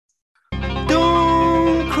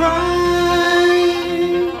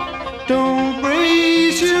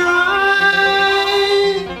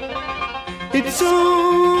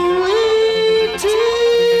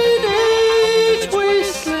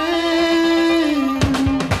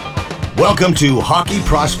Welcome to Hockey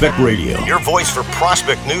Prospect Radio, your voice for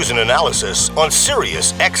prospect news and analysis on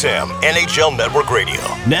Sirius XM NHL Network Radio.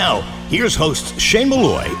 Now, here's hosts Shane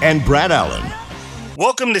Malloy and Brad Allen.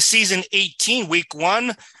 Welcome to Season 18, Week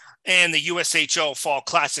 1, and the USHL Fall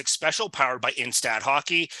Classic Special, powered by Instat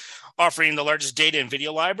Hockey, offering the largest data and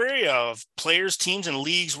video library of players, teams, and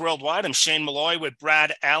leagues worldwide. I'm Shane Malloy with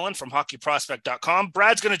Brad Allen from hockeyprospect.com.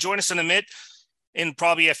 Brad's going to join us in a minute in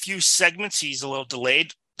probably a few segments. He's a little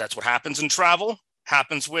delayed. That's what happens in travel,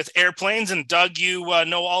 happens with airplanes. And Doug, you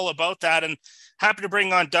know all about that. And happy to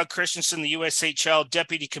bring on Doug Christensen, the USHL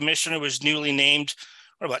Deputy Commissioner, who was newly named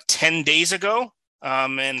about 10 days ago.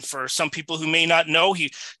 And for some people who may not know,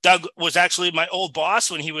 Doug was actually my old boss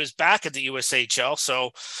when he was back at the USHL. So,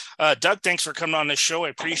 Doug, thanks for coming on this show. I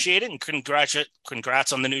appreciate it. And congrats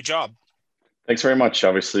on the new job. Thanks very much.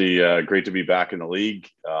 Obviously, great to be back in the league.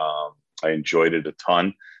 I enjoyed it a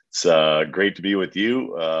ton. It's great to be with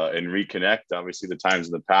you and reconnect. Obviously, the times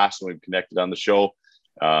in the past when we've connected on the show,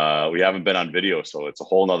 we haven't been on video, so it's a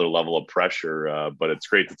whole nother level of pressure. But it's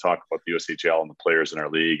great to talk about the USHL and the players in our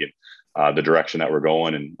league and the direction that we're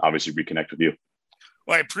going, and obviously reconnect with you.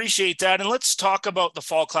 Well, I appreciate that. And let's talk about the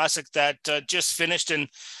Fall Classic that just finished and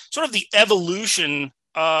sort of the evolution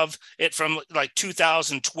of it from like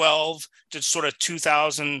 2012 to sort of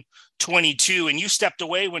 2022. And you stepped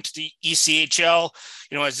away, went to the ECHL,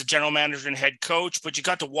 as the general manager and head coach, but you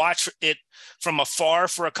got to watch it from afar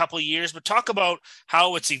for a couple of years. But talk about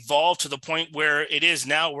how it's evolved to the point where it is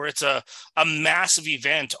now, where it's a massive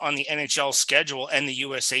event on the NHL schedule and the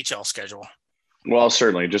USHL schedule. Well,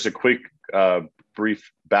 certainly. Just a quick,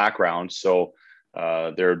 brief background. So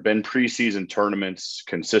there had been preseason tournaments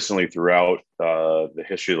consistently throughout the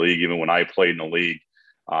history of the league, even when I played in the league,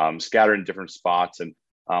 scattered in different spots. And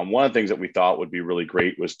one of the things that we thought would be really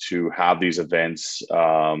great was to have these events,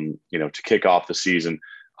 to kick off the season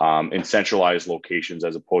in centralized locations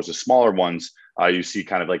as opposed to smaller ones. You see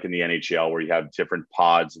kind of like in the NHL where you have different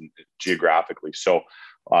pods and geographically. So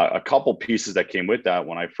a couple pieces that came with that.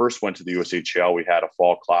 When I first went to the USHL, we had a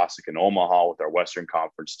Fall Classic in Omaha with our Western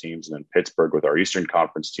Conference teams, and then Pittsburgh with our Eastern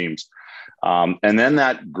Conference teams. And then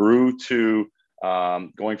that grew to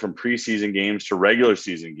going from preseason games to regular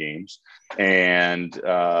season games, and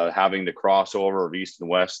having the crossover of East and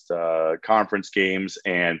West conference games.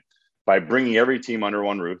 And by bringing every team under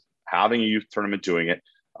one roof, having a youth tournament doing it,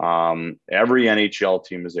 every NHL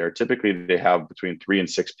team is there. Typically, they have between 3 and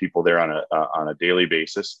 6 people there on a daily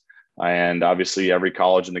basis, and obviously, every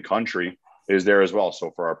college in the country is there as well.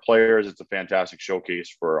 So for our players, it's a fantastic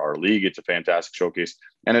showcase. For our league, it's a fantastic showcase,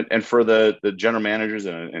 and for the general managers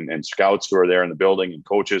and scouts who are there in the building and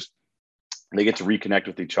coaches, they get to reconnect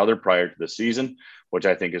with each other prior to the season, which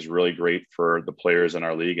I think is really great for the players in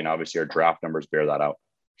our league, and obviously, our draft numbers bear that out.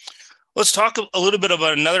 Let's talk a little bit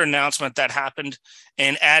about another announcement that happened,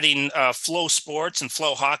 and adding Flow Sports and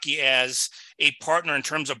Flow Hockey as a partner in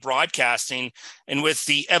terms of broadcasting. And with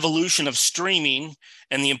the evolution of streaming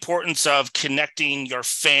and the importance of connecting your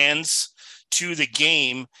fans to the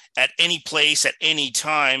game at any place, at any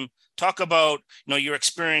time, talk about, your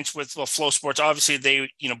experience with Flow Sports. Obviously, they,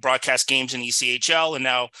 broadcast games in ECHL, and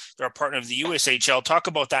now they're a partner of the USHL. Talk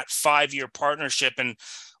about that 5-year partnership and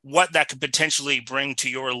what that could potentially bring to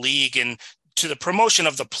your league and to the promotion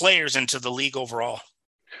of the players and to the league overall.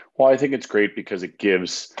 Well, I think it's great because it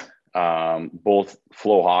gives both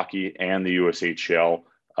Flow Hockey and the USHL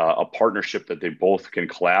a partnership that they both can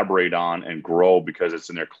collaborate on and grow because it's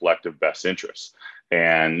in their collective best interests.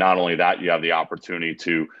 And not only that, you have the opportunity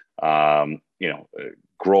to,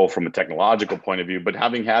 grow from a technological point of view, but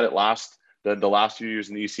having had it the last few years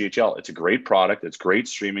in the ECHL, it's a great product. It's great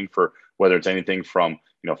streaming for whether it's anything from,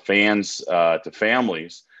 fans to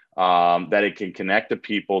families, that it can connect the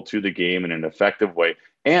people to the game in an effective way.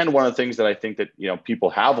 And one of the things that I think that,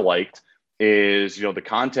 people have liked is, the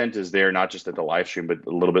content is there, not just at the live stream, but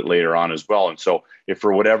a little bit later on as well. And so if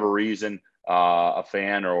for whatever reason, a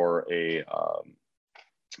fan or a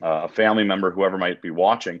family member, whoever might be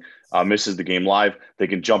watching, misses the game live, they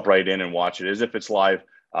can jump right in and watch it as if it's live.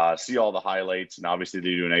 See all the highlights, and obviously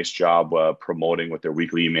they do a nice job promoting with their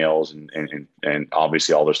weekly emails and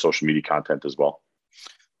obviously all their social media content as well.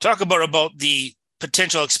 Talk about the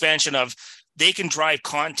potential expansion of they can drive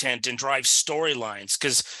content and drive storylines,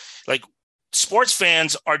 because like sports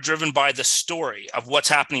fans are driven by the story of what's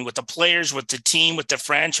happening with the players, with the team, with the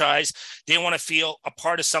franchise. They want to feel a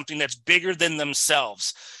part of something that's bigger than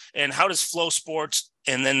themselves. And how does Flow Sports,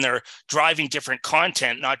 and then they're driving different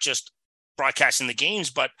content, not just broadcasting the games,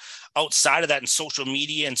 but outside of that in social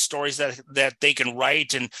media and stories that they can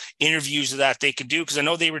write and interviews that they can do. Because I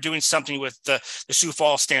know they were doing something with the Sioux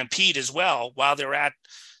Falls Stampede as well while they're at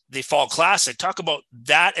the Fall Classic. Talk about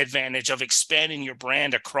that advantage of expanding your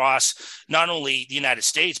brand across not only the United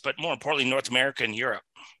States, but more importantly, North America and Europe.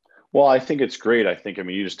 Well, I think it's great. I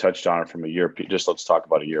mean, you just touched on it from a European. Just let's talk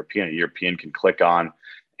about a European. A European can click on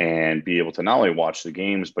and be able to not only watch the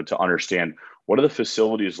games, but to understand what do the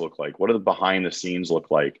facilities look like? What do the behind the scenes look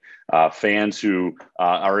like? Fans who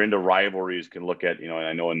are into rivalries can look at,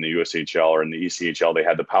 I know in the USHL or in the ECHL, they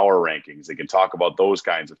had the power rankings. They can talk about those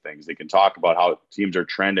kinds of things. They can talk about how teams are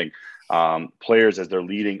trending, players as they're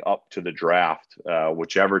leading up to the draft,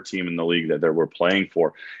 whichever team in the league that they were playing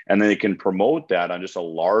for. And then they can promote that on just a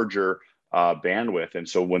larger bandwidth. And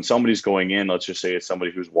so when somebody's going in, let's just say it's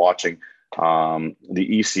somebody who's watching the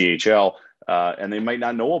ECHL, and they might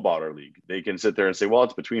not know about our league. They can sit there and say, well,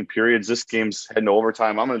 it's between periods. This game's heading to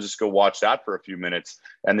overtime. I'm going to just go watch that for a few minutes,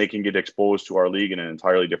 and they can get exposed to our league in an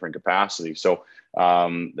entirely different capacity. So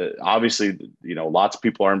obviously, lots of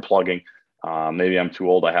people are unplugging. Maybe I'm too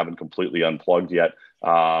old. I haven't completely unplugged yet.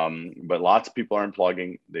 But lots of people are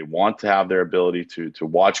unplugging. They want to have their ability to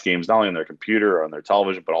watch games, not only on their computer or on their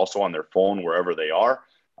television, but also on their phone, wherever they are.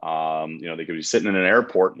 They could be sitting in an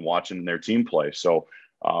airport and watching their team play. So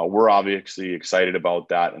we're obviously excited about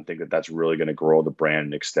that and think that that's really going to grow the brand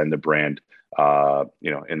and extend the brand,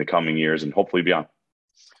 in the coming years and hopefully beyond.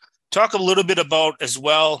 Talk a little bit about as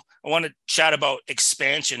well. I want to chat about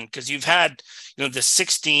expansion because you've had, the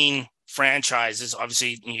 16 franchises,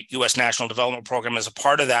 obviously U.S. National Development Program is a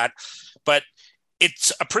part of that, but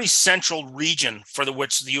it's a pretty central region for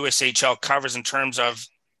which the USHL covers in terms of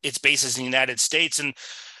its bases in the United States. And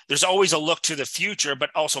there's always a look to the future, but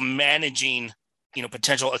also managing,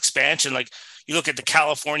 potential expansion. Like you look at the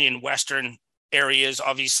California and Western areas,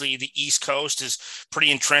 obviously the East Coast is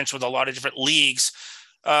pretty entrenched with a lot of different leagues.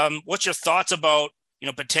 What's your thoughts about,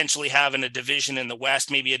 potentially having a division in the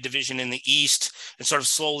West, maybe a division in the East, and sort of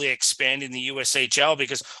slowly expanding the USHL?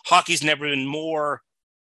 Because hockey's never been more,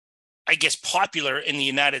 I guess, popular in the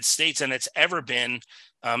United States than it's ever been.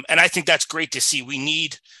 And I think that's great to see. We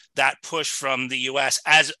need that push from the U.S.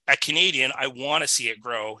 As a Canadian, I want to see it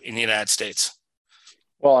grow in the United States.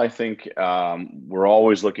 Well, I think we're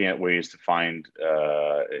always looking at ways to find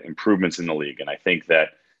improvements in the league. And I think that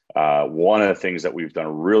one of the things that we've done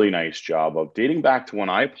a really nice job of, dating back to when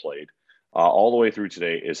I played all the way through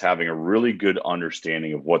today, is having a really good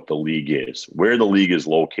understanding of what the league is, where the league is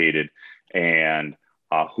located, and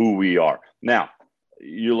who we are. Now,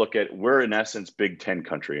 you look at, we're in essence Big Ten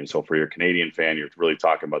country. And so for your Canadian fan, you're really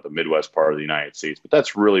talking about the Midwest part of the United States, but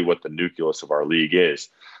that's really what the nucleus of our league is.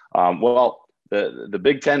 The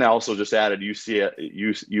Big Ten also just added USC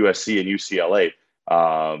and UCLA,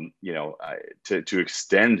 to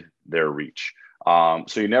extend their reach.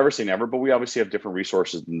 So you never say never, but we obviously have different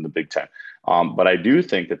resources than the Big Ten. But I do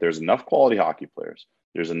think that there's enough quality hockey players.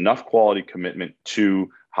 There's enough quality commitment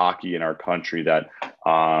to hockey in our country that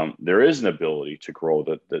there is an ability to grow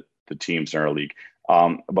the teams in our league.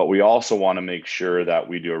 But we also want to make sure that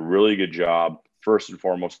we do a really good job, first and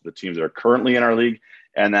foremost, with the teams that are currently in our league.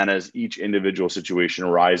 And then as each individual situation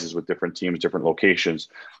arises with different teams, different locations,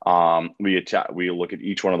 we look at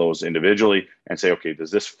each one of those individually and say, okay,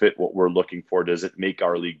 does this fit what we're looking for? Does it make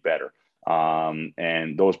our league better?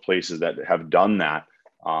 And those places that have done that,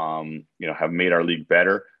 have made our league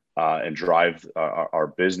better and drive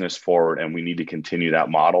our business forward. And we need to continue that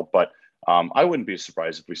model. But I wouldn't be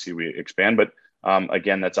surprised if we expand. But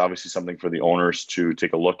again, that's obviously something for the owners to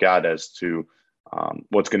take a look at as to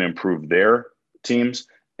what's going to improve their teams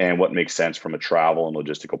and what makes sense from a travel and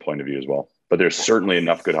logistical point of view as well. But there's certainly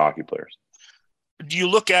enough good hockey players. Do you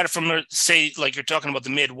look at it from, say, like you're talking about the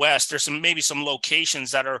Midwest, there's maybe some locations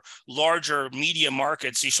that are larger media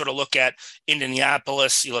markets. You sort of look at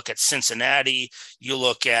Indianapolis, you look at Cincinnati, you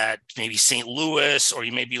look at maybe St. Louis, or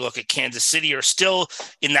you maybe look at Kansas City, or still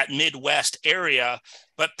in that Midwest area,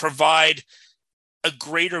 but provide a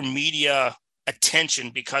greater media attention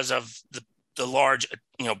because of the large,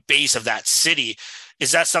 base of that city.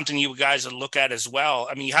 Is that something you guys would look at as well?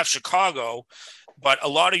 I mean, you have Chicago, but a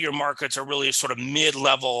lot of your markets are really sort of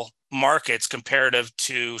mid-level markets comparative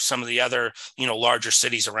to some of the other, larger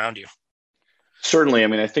cities around you. Certainly. I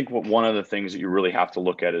mean, I think one of the things that you really have to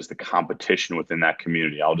look at is the competition within that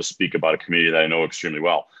community. I'll just speak about a community that I know extremely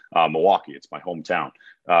well, Milwaukee. It's my hometown.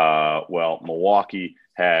 Milwaukee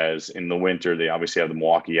has, in the winter, they obviously have the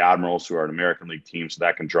Milwaukee Admirals, who are an American League team, so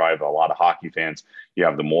that can drive a lot of hockey fans. You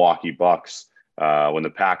have the Milwaukee Bucks. When the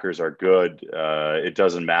Packers are good, it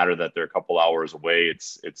doesn't matter that they're a couple hours away.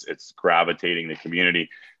 It's gravitating the community.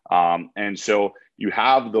 And so you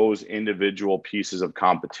have those individual pieces of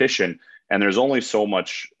competition. And there's only so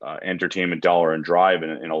much entertainment dollar and drive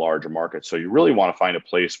in a larger market. So you really want to find a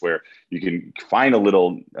place where you can find a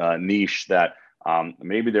little niche that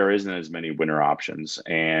maybe there isn't as many winner options,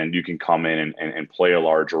 and you can come in and play a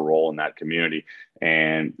larger role in that community.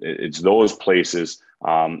 And it's those places,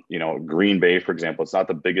 Green Bay, for example, it's not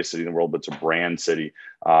the biggest city in the world, but it's a brand city.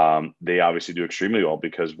 They obviously do extremely well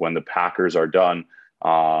because when the Packers are done,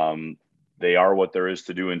 they are what there is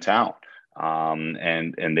to do in town.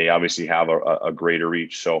 And they obviously have a greater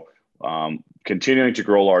reach. So continuing to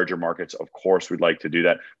grow larger markets, of course, we'd like to do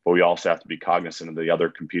that, but we also have to be cognizant of the other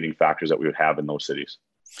competing factors that we would have in those cities.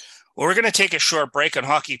 Well, we're going to take a short break on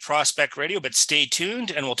Hockey Prospect Radio, but stay tuned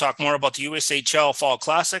and we'll talk more about the USHL Fall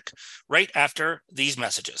Classic right after these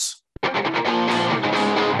messages.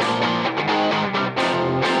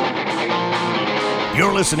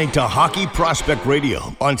 You're listening to Hockey Prospect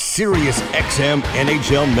Radio on Sirius XM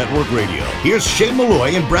NHL Network Radio. Here's Shane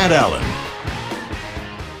Malloy and Brad Allen.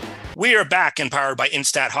 We are back and powered by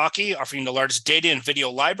Instat Hockey, offering the largest data and video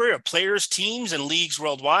library of players, teams, and leagues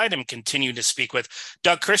worldwide. I'm continuing to speak with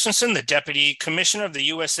Doug Christensen, the Deputy Commissioner of the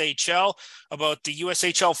USHL, about the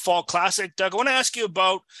USHL Fall Classic. Doug, I want to ask you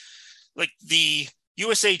about the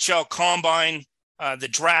USHL Combine, the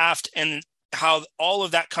draft, and how all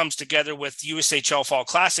of that comes together with USHL Fall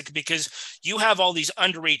Classic, because you have all these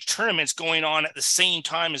underage tournaments going on at the same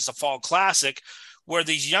time as the Fall Classic, where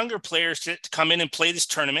these younger players to come in and play this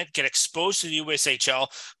tournament, get exposed to the USHL,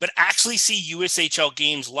 but actually see USHL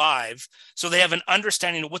games live. So they have an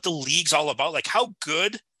understanding of what the league's all about, like how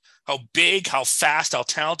good, how big, how fast, how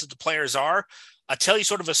talented the players are. I'll tell you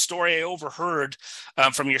sort of a story I overheard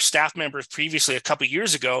from your staff members previously a couple of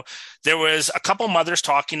years ago. There was a couple mothers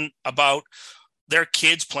talking about their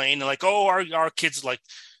kids playing, and like, oh, our kids, like,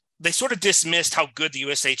 they sort of dismissed how good the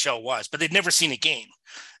USHL was, but they'd never seen a game.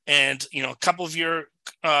 And, a couple of your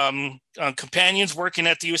companions working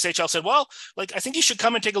at the USHL said, well, I think you should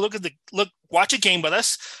come and take a watch a game with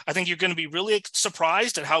us. I think you're going to be really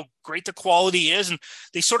surprised at how great the quality is. And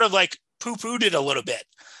they sort of poo-pooed it a little bit.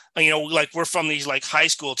 We're from these high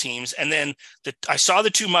school teams. And then I saw the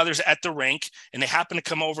two mothers at the rink, and they happened to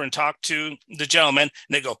come over and talk to the gentleman,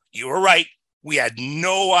 and they go, you were right. We had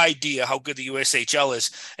no idea how good the USHL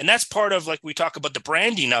is. And that's part of, we talk about the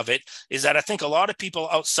branding of it, is that I think a lot of people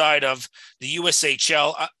outside of the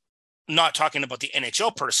USHL, not talking about the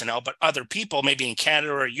NHL personnel, but other people maybe in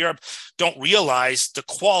Canada or Europe, don't realize the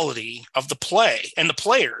quality of the play and the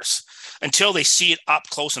players until they see it up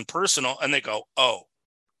close and personal, and they go, oh,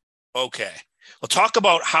 okay. Well, talk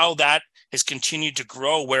about how that has continued to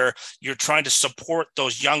grow, where you're trying to support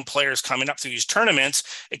those young players coming up through these tournaments,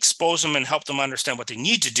 expose them and help them understand what they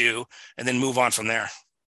need to do, and then move on from there.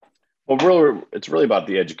 Well, really, it's really about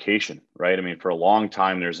the education, right? I mean, for a long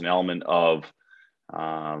time, there's an element of,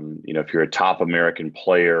 if you're a top American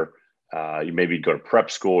player, you maybe go to prep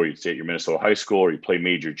school, or you'd stay at your Minnesota high school, or you play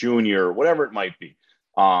major junior, or whatever it might be.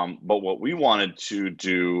 But what we wanted to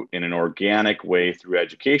do in an organic way through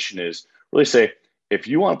education is really say, if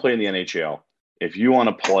you want to play in the NHL, if you want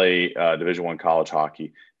to play Division I college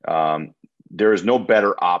hockey, there is no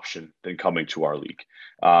better option than coming to our league.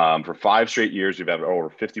 For 5 straight years, we've had over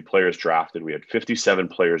 50 players drafted. We had 57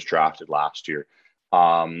 players drafted last year.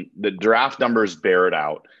 The draft numbers bear it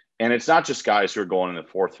out. And it's not just guys who are going in the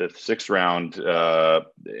 4th, 5th, 6th round,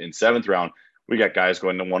 in 7th round. We got guys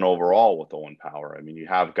going to 1 overall with Owen Power. I mean, you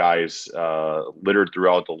have guys littered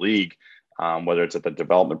throughout the league, whether it's at the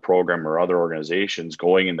development program or other organizations,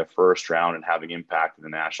 going in the 1st round and having impact in the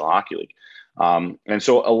National Hockey League. And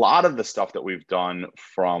so a lot of the stuff that we've done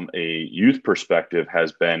from a youth perspective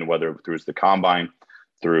has been, whether through the Combine,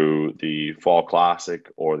 through the Fall Classic,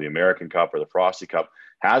 or the American Cup or the Frosty Cup,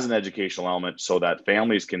 has an educational element so that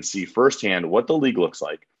families can see firsthand what the league looks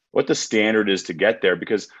like, what the standard is to get there,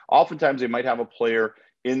 because oftentimes they might have a player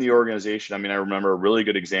in the organization. I mean, I remember a really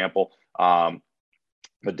good example.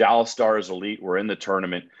 The Dallas Stars Elite were in the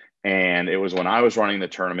tournament, and it was when I was running the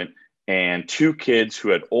tournament, and 2 kids who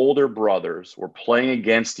had older brothers were playing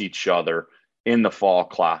against each other in the Fall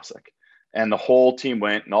Classic. And the whole team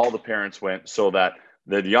went, and all the parents went, so that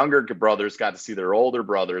the younger brothers got to see their older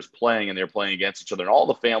brothers playing, and they're playing against each other. And all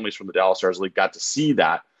the families from the Dallas Stars League got to see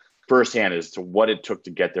that firsthand as to what it took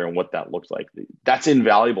to get there and what that looked like. That's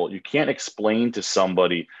invaluable. You can't explain to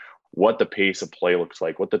somebody what the pace of play looks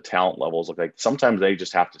like, what the talent levels look like. Sometimes they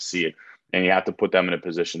just have to see it, and you have to put them in a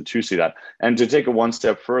position to see that. And to take it one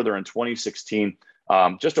step further, in 2016,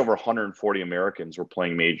 just over 140 Americans were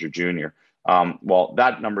playing major junior. Well,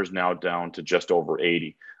 that number is now down to just over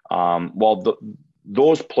 80.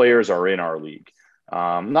 Those players are in our league.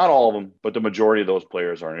 Not all of them, but the majority of those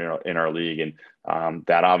players are in our league. And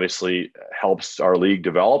that obviously helps our league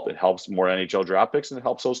develop. It helps more NHL draft picks, and it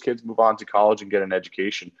helps those kids move on to college and get an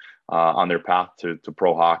education on their path to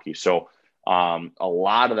pro hockey. So a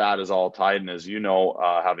lot of that is all tied. And as you know,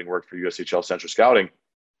 having worked for USHL Central Scouting,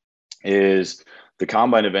 is the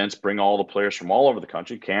combine events bring all the players from all over the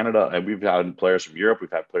country, Canada, and we've had players from Europe,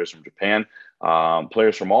 we've had players from Japan,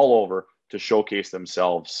 players from all over to showcase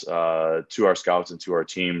themselves to our scouts and to our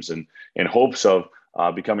teams, and in hopes of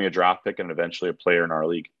becoming a draft pick and eventually a player in our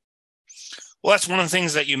league. Well, that's one of the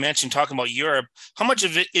things that you mentioned, talking about Europe. How much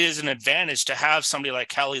of it is an advantage to have somebody like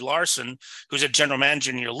Kalle Larsson, who's a general manager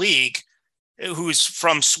in your league, who's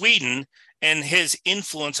from Sweden, and his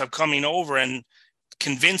influence of coming over and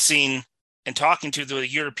convincing and talking to the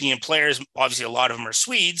European players, obviously a lot of them are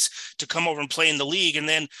Swedes, to come over and play in the league. And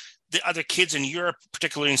then the other kids in Europe,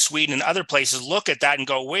 particularly in Sweden and other places, look at that and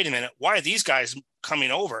go, wait a minute, why are these guys coming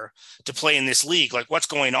over to play in this league? Like, what's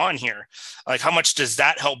going on here? Like, how much does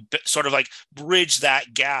that help sort of like bridge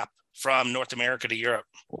that gap from North America to Europe?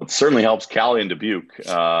 Well, it certainly helps Kalle and Dubuque,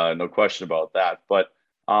 no question about that. But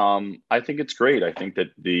I think it's great. I think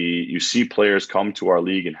that you see players come to our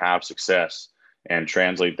league and have success and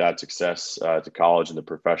translate that success to college and the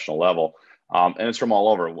professional level. And it's from all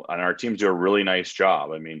over. And our teams do a really nice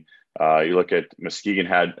job. I mean, you look at Muskegon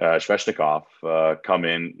had Sveshnikov come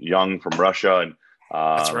in young from Russia, and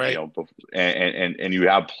that's right. And you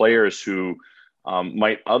have players who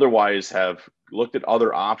might otherwise have looked at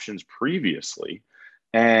other options previously,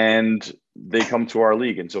 and they come to our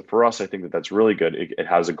league. And so for us, I think that that's really good. It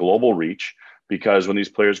has a global reach, because when these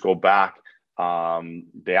players go back,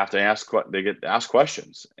 they get asked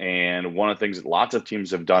questions. And one of the things that lots of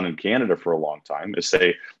teams have done in Canada for a long time is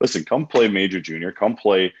say, listen, come play major junior, come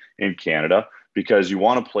play in Canada, because you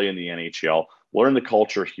want to play in the NHL, learn the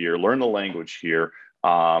culture here, learn the language here.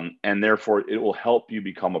 And therefore it will help you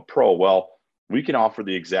become a pro. Well, we can offer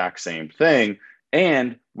the exact same thing,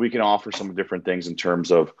 and we can offer some different things in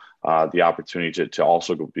terms of the opportunity to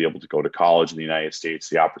also be able to go to college in the United States,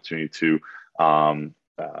 the opportunity to,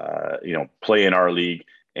 play in our league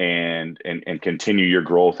and continue your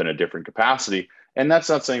growth in a different capacity. And that's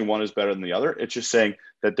not saying one is better than the other. It's just saying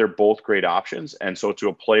that they're both great options. And so to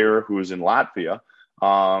a player who is in Latvia,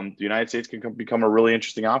 the United States can become a really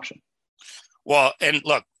interesting option. Well, and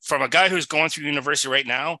look, from a guy who's going through university right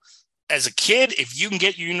now, as a kid, if you can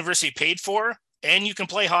get your university paid for and you can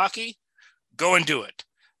play hockey, go and do it.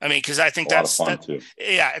 I mean, because I think that's fun too.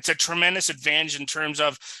 Yeah, it's a tremendous advantage in terms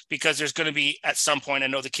of, because there's going to be at some point, I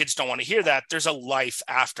know the kids don't want to hear that, there's a life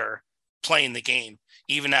after playing the game,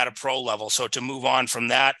 even at a pro level. So to move on from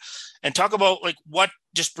that and talk about like what,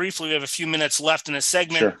 just briefly, we have a few minutes left in this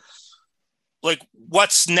segment. Sure. Like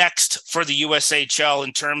what's next for the USHL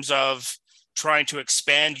in terms of trying to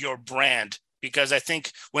expand your brand? Because I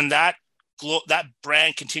think when that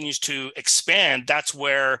brand continues to expand, that's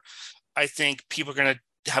where I think people are going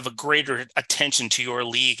to have a greater attention to your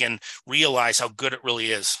league and realize how good it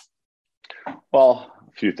really is. Well,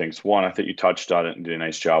 a few things. One, I think you touched on it and did a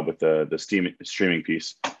nice job with the streaming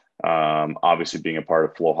piece. Obviously, being a part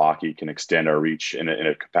of Flow Hockey can extend our reach in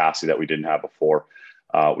a capacity that we didn't have before.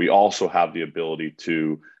 We also have the ability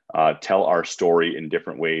to tell our story in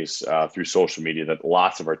different ways through social media, that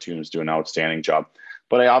lots of our teams do an outstanding job.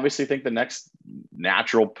 But I obviously think the next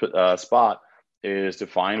natural spot is to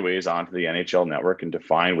find ways onto the NHL network and to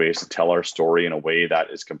find ways to tell our story in a way that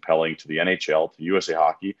is compelling to the NHL, to USA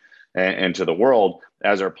Hockey, and to the world,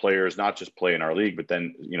 as our players not just play in our league, but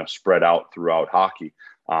then, spread out throughout hockey.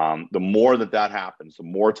 The more that happens, the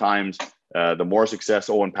more times, the more success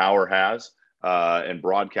Owen Power has, and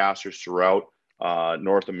broadcasters throughout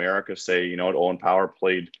North America say, Owen Power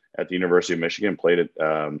played at the University of Michigan, played it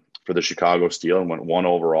for the Chicago Steel and went 1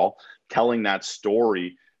 overall. Telling that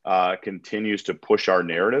story continues to push our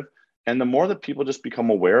narrative. And the more that people just become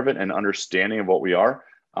aware of it and understanding of what we are,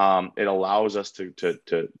 it allows us to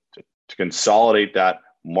consolidate that,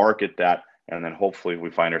 market that, and then hopefully we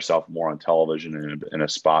find ourselves more on television in a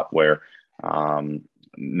spot where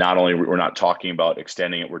not only we're not talking about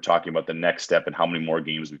extending it, we're talking about the next step and how many more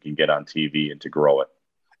games we can get on TV and to grow it.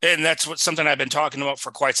 And that's something I've been talking about for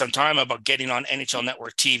quite some time, about getting on NHL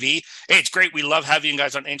Network TV. Hey, it's great. We love having you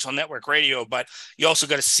guys on NHL Network Radio, but you also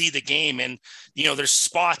got to see the game. And, there's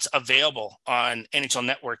spots available on NHL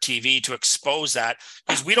Network TV to expose that,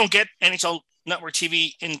 because we don't get NHL Network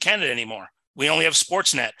TV in Canada anymore. We only have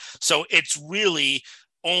Sportsnet. So it's really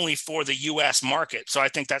only for the U.S. market. So I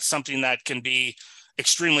think that's something that can be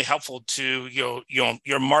extremely helpful to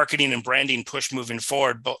your marketing and branding push moving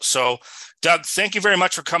forward. So, Doug, thank you very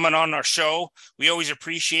much for coming on our show. We always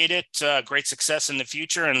appreciate it. Great success in the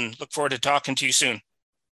future, and look forward to talking to you soon.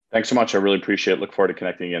 Thanks so much. I really appreciate it. Look forward to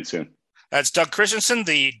connecting again soon. That's Doug Christensen,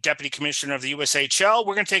 the Deputy Commissioner of the USHL.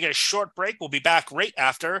 We're going to take a short break. We'll be back right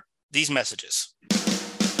after these messages.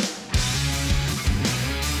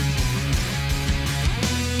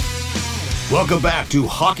 Welcome back to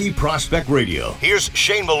Hockey Prospect Radio. Here's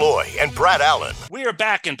Shane Malloy and Brad Allen. We are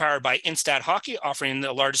back and powered by Instat Hockey, offering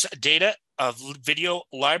the largest data of video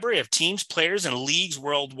library of teams, players, and leagues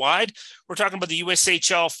worldwide. We're talking about the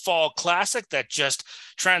USHL Fall Classic that just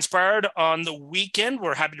transpired on the weekend.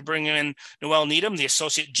 We're happy to bring in Noelle Needham, the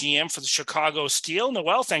Associate GM for the Chicago Steel.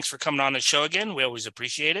 Noelle, thanks for coming on the show again. We always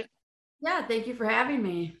appreciate it. Yeah, thank you for having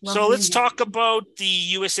me. So let's talk about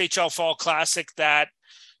the USHL Fall Classic that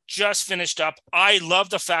just finished up. I love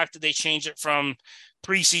the fact that they changed it from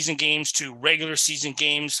preseason games to regular season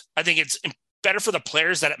games. I think it's better for the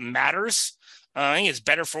players that it matters. I think it's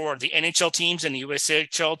better for the NHL teams and the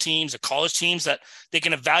USHL teams, the college teams, that they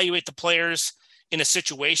can evaluate the players in a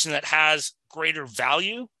situation that has greater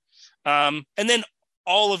value. And then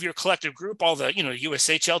all of your collective group, all the,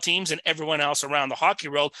 USHL teams and everyone else around the hockey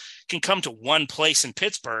world can come to one place in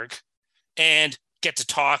Pittsburgh and get to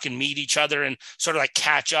talk and meet each other and sort of like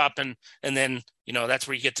catch up. And then, that's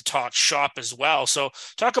where you get to talk shop as well. So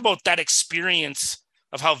talk about that experience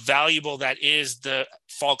of how valuable that is, the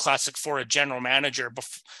Fall Classic, for a general manager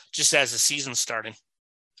just as the season's starting.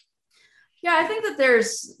 Yeah, I think that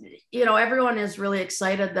there's, everyone is really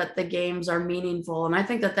excited that the games are meaningful. And I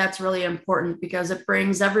think that that's really important because it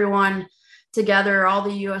brings everyone together, all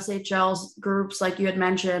the USHL groups, like you had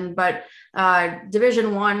mentioned, but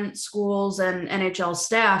Division I schools and NHL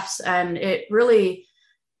staffs. And it really,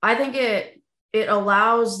 I think it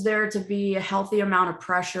allows there to be a healthy amount of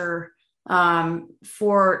pressure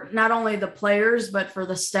for not only the players, but for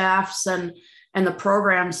the staffs and the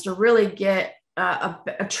programs to really get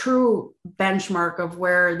a true benchmark of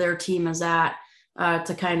where their team is at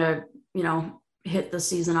to kind of, hit the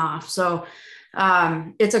season off. So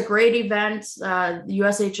it's a great event. The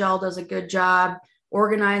USHL does a good job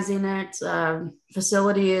organizing it.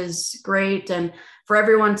 Facility is great. And for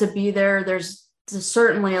everyone to be there, there's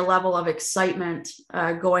certainly a level of excitement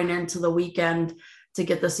going into the weekend to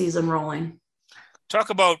get the season rolling. Talk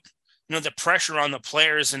about, the pressure on the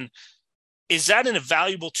players, and is that an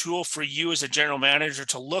invaluable tool for you as a general manager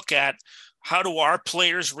to look at how do our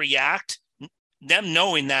players react, them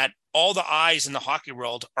knowing that all the eyes in the hockey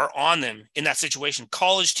world are on them in that situation?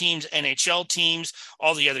 College teams, NHL teams,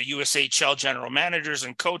 all the other USHL general managers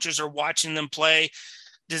and coaches are watching them play.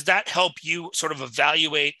 Does that help you sort of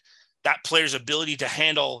evaluate that player's ability to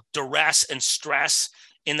handle duress and stress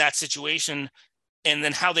in that situation? And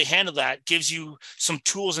then how they handle that gives you some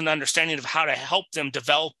tools and understanding of how to help them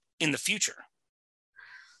develop in the future.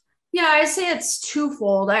 Yeah, I say it's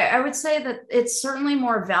twofold. I would say that it's certainly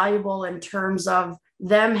more valuable in terms of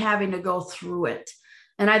them having to go through it.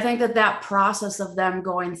 And I think that process of them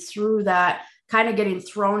going through that, kind of getting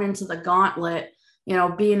thrown into the gauntlet,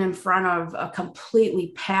 being in front of a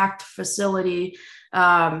completely packed facility,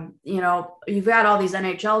 you've got all these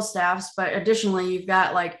NHL staffs, but additionally, you've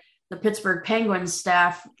got like the Pittsburgh Penguins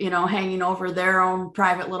staff, hanging over their own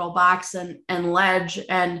private little box and ledge.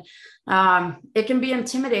 And it can be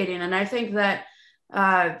intimidating. And I think that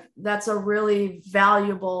that's a really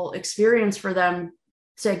valuable experience for them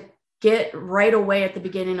to get right away at the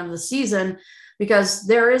beginning of the season, because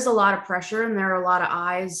there is a lot of pressure and there are a lot of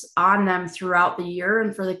eyes on them throughout the year.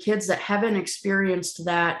 And for the kids that haven't experienced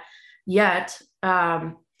that yet,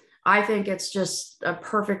 I think it's just a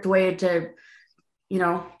perfect way to,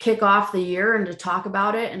 kick off the year and to talk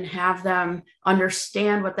about it and have them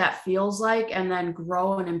understand what that feels like, and then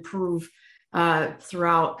grow and improve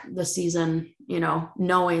throughout the season,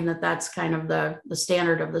 knowing that that's kind of the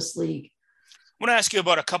standard of this league. I want to ask you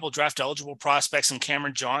about a couple draft eligible prospects in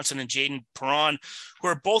Cameron Johnson and Jaden Perron, who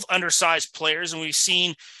are both undersized players. And we've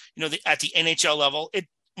seen, at the NHL level, it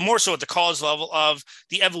more so at the college level, of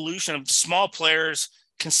the evolution of small players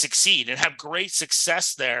can succeed and have great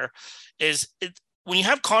success there. When you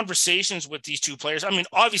have conversations with these two players, I mean,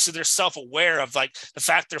 obviously they're self-aware of like the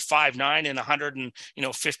fact they're 5'9" and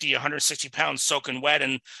 150, 160 pounds soaking wet,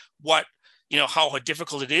 and what, how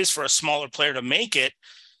difficult it is for a smaller player to make it.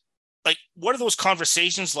 Like, what are those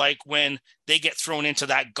conversations like when they get thrown into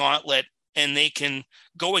that gauntlet and they can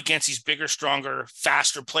go against these bigger, stronger,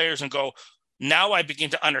 faster players and go, now I begin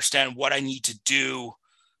to understand what I need to do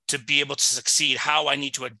to be able to succeed, how I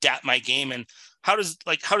need to adapt my game. And how does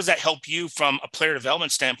that help you from a player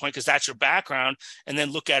development standpoint? Because that's your background, and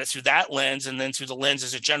then look at it through that lens, and then through the lens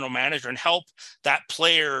as a general manager, and help that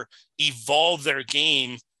player evolve their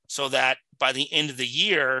game so that by the end of the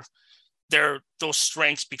year, those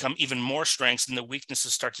strengths become even more strengths and the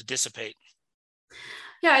weaknesses start to dissipate.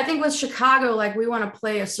 Yeah, I think with Chicago, like, we want to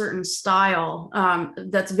play a certain style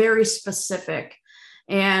that's very specific.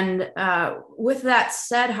 And with that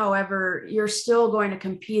said, however, you're still going to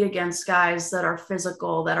compete against guys that are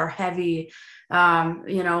physical, that are heavy,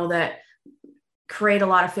 that create a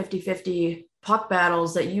lot of 50-50 puck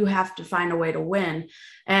battles that you have to find a way to win.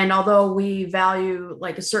 And although we value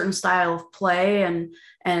like a certain style of play and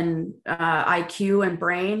IQ and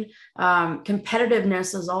brain,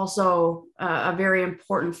 competitiveness is also a very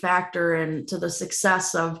important factor into the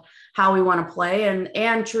success of how we want to play,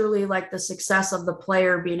 and truly like the success of the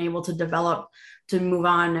player being able to develop to move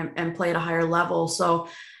on and play at a higher level. So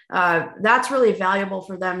that's really valuable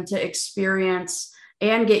for them to experience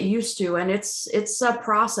and get used to. And it's a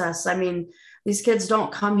process. I mean, these kids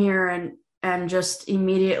don't come here and just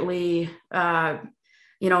immediately,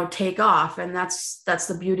 take off. And that's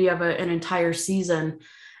the beauty of an entire season.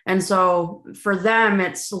 And so for them,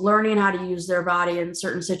 it's learning how to use their body in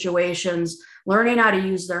certain situations, learning how to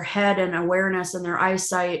use their head and awareness and their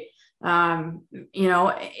eyesight, in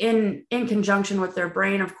conjunction with their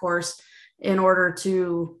brain, of course, in order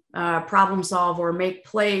to problem solve or make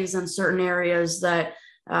plays in certain areas that,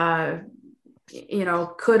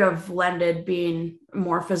 could have lended being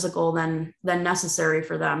more physical than necessary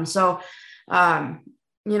for them. So,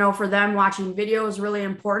 for them, watching video is really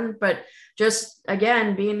important, but just,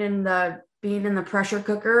 again, being in the pressure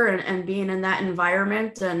cooker and being in that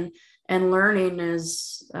environment and learning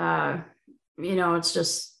is, it's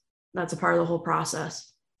just, that's a part of the whole process.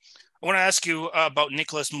 I want to ask you about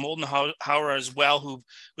Nicholas Moldenhauer as well, who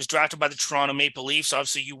was drafted by the Toronto Maple Leafs.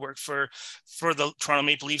 Obviously, you worked for the Toronto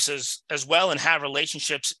Maple Leafs as well and have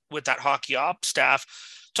relationships with that hockey ops staff.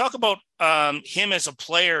 Talk about him as a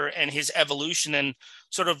player and his evolution and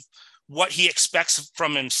sort of what he expects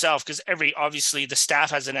from himself, because obviously the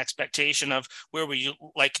staff has an expectation of where would you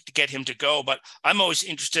like to get him to go. But I'm always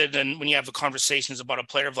interested in when you have the conversations about a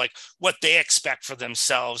player of like what they expect for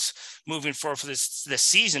themselves moving forward for this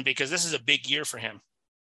season, because this is a big year for him.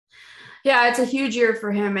 Yeah, it's a huge year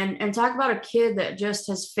for him. And talk about a kid that just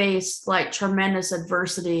has faced like tremendous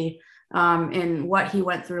adversity in what he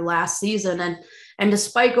went through last season. And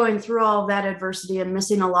despite going through all of that adversity and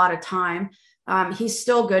missing a lot of time, he's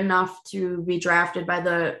still good enough to be drafted by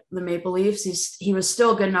the Maple Leafs. He was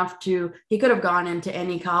still good enough he could have gone into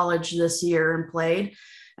any college this year and played,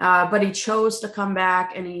 but he chose to come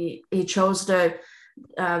back, and he chose to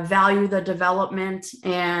value the development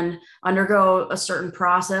and undergo a certain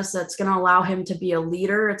process that's going to allow him to be a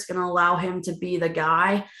leader. It's going to allow him to be the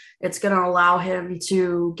guy. It's going to allow him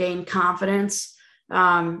to gain confidence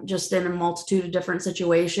just in a multitude of different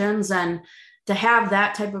situations. And to have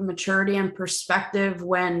that type of maturity and perspective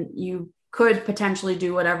when you could potentially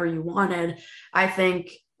do whatever you wanted, I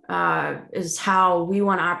think is how we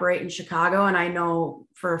want to operate in Chicago. And I know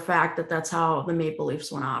for a fact that that's how the Maple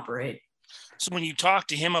Leafs want to operate. So when you talk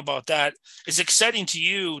to him about that, it's exciting to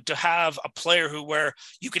you to have a player where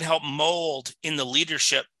you can help mold in the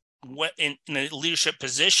leadership, in a leadership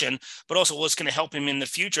position, but also what's going to help him in the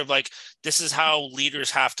future of like, this is how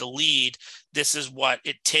leaders have to lead. This is what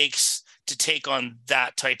it takes to take on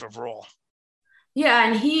that type of role. Yeah.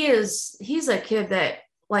 And he's a kid that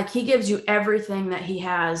like, he gives you everything that he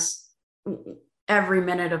has every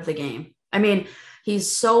minute of the game. I mean, he's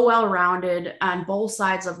so well-rounded on both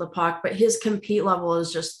sides of the puck, but his compete level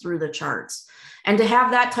is just through the charts. And to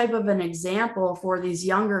have that type of an example for these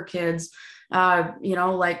younger kids,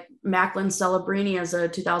 like Macklin Celebrini as a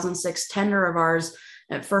 2006 tender of ours,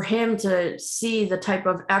 for him to see the type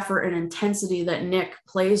of effort and intensity that Nick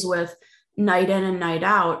plays with night in and night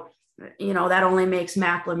out, that only makes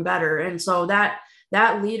Macklin better. And so that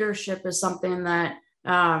leadership is something that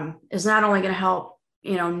is not only going to help,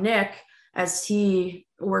 Nick as he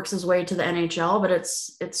works his way to the NHL, but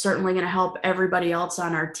it's certainly going to help everybody else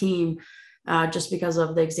on our team just because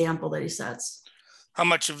of the example that he sets. How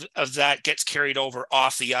much of that gets carried over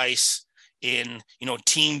off the ice in,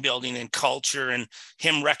 team building and culture, and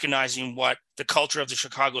him recognizing what the culture of the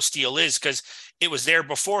Chicago Steel is, because it was there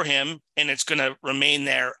before him and it's going to remain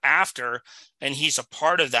there after. And he's a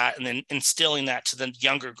part of that, and then instilling that to the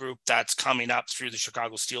younger group that's coming up through the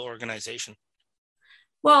Chicago Steel organization.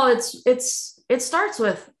 Well, it starts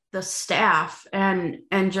with the staff and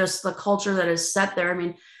just the culture that is set there. I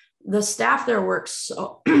mean, the staff there works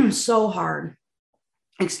so hard,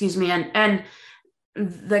 excuse me. And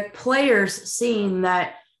the players seeing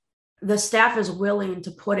that the staff is willing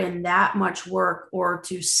to put in that much work or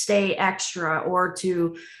to stay extra or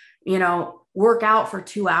to, work out for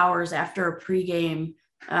 2 hours after a pregame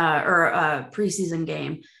or a preseason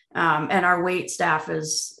game. And our weight staff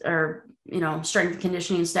strength and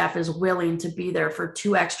conditioning staff is willing to be there for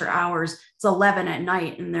 2 extra hours. It's 11 at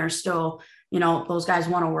night and they're still, those guys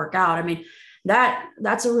want to work out. I mean,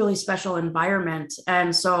 that's a really special environment.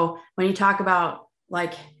 And so when you talk about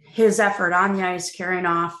like his effort on the ice carrying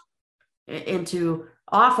off into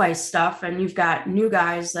off ice stuff, and you've got new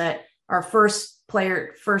guys that are first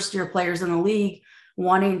year players in the league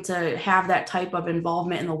wanting to have that type of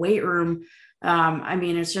involvement in the weight room. I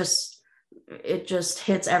mean, it just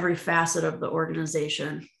hits every facet of the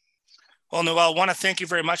organization. Well, Noel, I want to thank you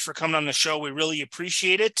very much for coming on the show. We really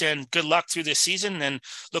appreciate it, and good luck through this season, and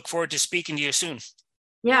look forward to speaking to you soon.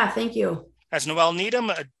 Yeah, thank you. As Noel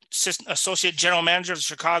Needham, Associate General Manager of the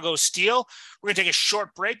Chicago Steel. We're going to take a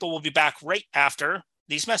short break, but we'll be back right after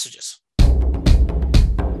these messages.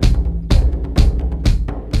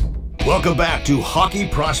 Welcome back to Hockey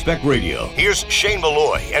Prospect Radio. Here's Shane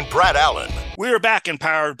Malloy and Brad Allen. We are back and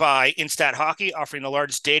powered by Instat Hockey, offering the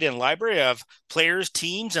largest data and library of players,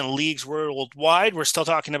 teams, and leagues worldwide. We're still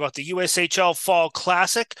talking about the USHL Fall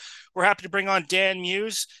Classic. We're happy to bring on Dan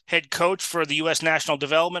Muse, head coach for the U.S. National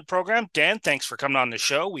Development Program. Dan, thanks for coming on the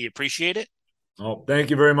show. We appreciate it. Oh, thank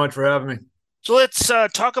you very much for having me. So let's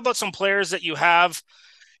talk about some players that you have.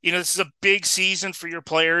 This is a big season for your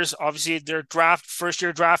players. Obviously, they're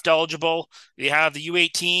first-year draft eligible. You have the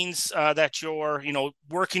U18s that you're,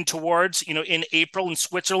 working towards, in April in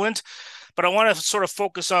Switzerland. But I want to sort of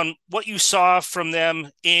focus on what you saw from them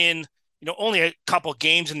in, only a couple of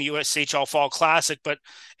games in the USHL Fall Classic,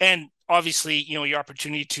 and obviously, your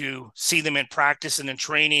opportunity to see them in practice and in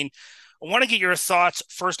training. I want to get your thoughts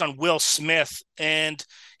first on Will Smith and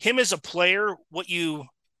him as a player, what you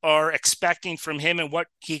are expecting from him and what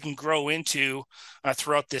he can grow into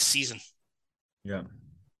throughout this season. Yeah.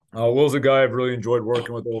 Will's a guy I've really enjoyed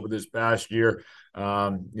working with over this past year.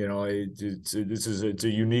 It's a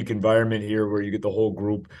unique environment here where you get the whole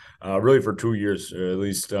group really for 2 years, at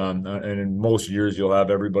least. And in most years, you'll have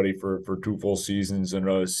everybody for 2 full seasons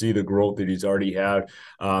and see the growth that he's already had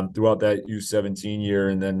throughout that U17 year.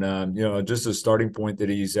 And then, just the starting point that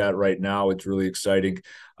he's at right now, it's really exciting.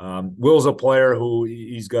 Will's a player who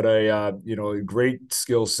he's got a great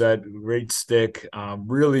skill set, great stick,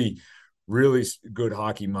 really good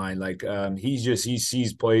hockey mind. Like he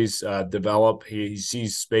sees plays develop. He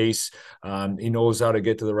sees space. He knows how to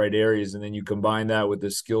get to the right areas, and then you combine that with the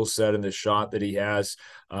skill set and the shot that he has.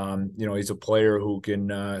 He's a player who can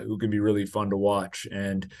be really fun to watch.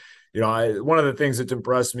 And one of the things that's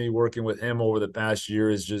impressed me working with him over the past year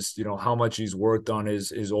is just, how much he's worked on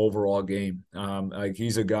his overall game. Like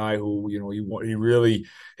he's a guy who, he really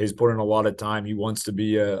has put in a lot of time. He wants to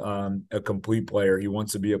be a complete player. He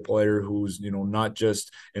wants to be a player who's, not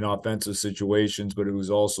just in offensive situations, but who's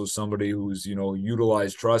also somebody who's,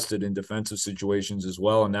 utilized, trusted in defensive situations as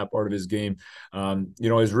well. And that part of his game,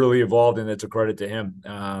 has really evolved, and that's a credit to him.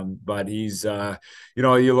 But he's,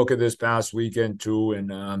 you look at this past weekend too, and,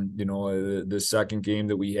 the second game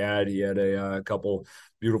that we had, he had a couple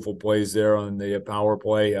beautiful plays there on the power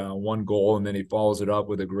play, 1 goal, and then he follows it up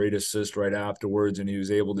with a great assist right afterwards. And he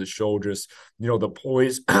was able to show just, the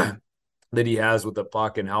poise that he has with the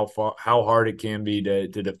puck and how hard it can be to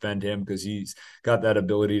defend him, because he's got that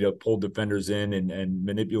ability to pull defenders in and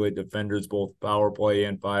manipulate defenders, both power play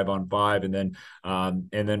and 5-on-5,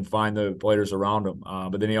 and then find the players around him.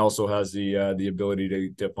 But then he also has the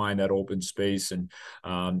ability to find that open space and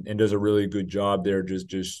does a really good job there,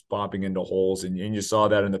 just popping into holes. And you saw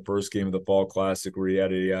that in the first game of the Fall Classic where he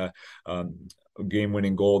had a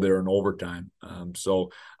game-winning goal there in overtime. So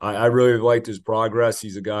I really liked his progress.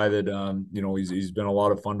 He's a guy that, he's been a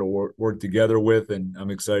lot of fun to work together with, and I'm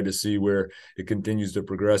excited to see where it continues to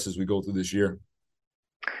progress as we go through this year.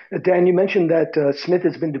 Dan, you mentioned that Smith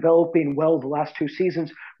has been developing well the last 2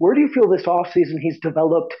 seasons. Where do you feel this offseason he's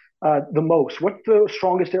developed the most? What's the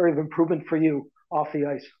strongest area of improvement for you off the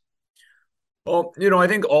ice? Well, I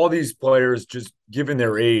think all these players, just given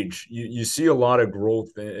their age, you see a lot of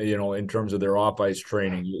growth, in terms of their off-ice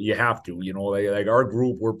training. You have to, like our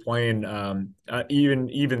group, we're playing,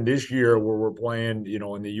 even this year where we're playing,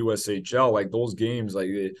 in the USHL, like those games, like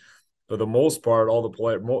for the most part,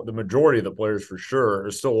 the majority of the players for sure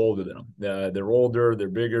are still older than them. They're older, they're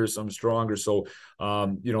bigger, some stronger. So,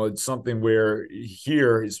 it's something where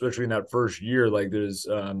here, especially in that first year, like there's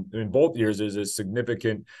in both years, there's a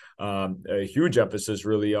significant, a huge emphasis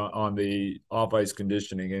really on the off ice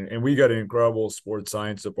conditioning. And we got an incredible sports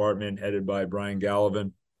science department headed by Brian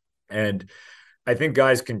Gallivan. And I think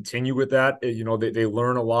guys continue with that. They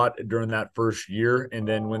learn a lot during that first year. And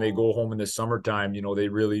then when they go home in the summertime, they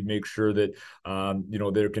really make sure that,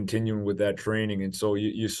 they're continuing with that training. And so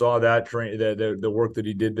you saw that the work that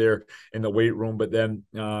he did there in the weight room. But then,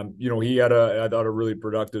 he had I thought, a really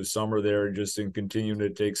productive summer there, just in continuing to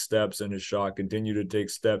take steps in his shot, continue to take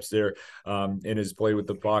steps there in his play with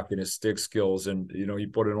the puck and his stick skills. And, he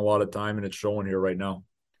put in a lot of time, and it's showing here right now.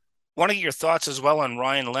 Want to get your thoughts as well on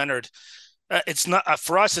Ryan Leonard. It's not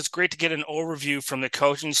for us. It's great to get an overview from the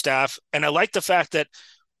coaching staff. And I like the fact that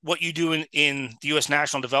what you do in the U.S.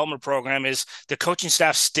 National Development Program is the coaching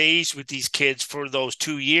staff stays with these kids for those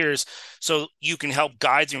 2 years. So you can help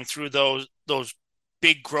guide them through those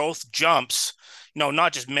big growth jumps,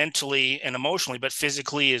 not just mentally and emotionally, but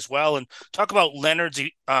physically as well. And talk about Leonard's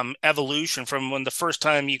evolution from when the first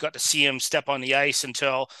time you got to see him step on the ice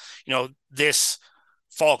until, this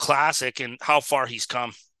fall classic, and how far he's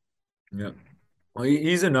come. Yeah. Well,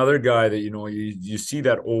 he's another guy that, you see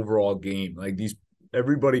that overall game. Like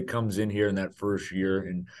everybody comes in here in that first year,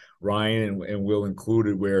 and Ryan and Will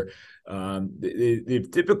included, where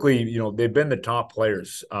they've typically, they've been the top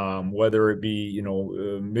players, whether it be,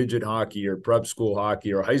 midget hockey or prep school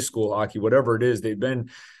hockey or high school hockey, whatever it is,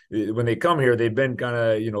 when they come here, they've been kind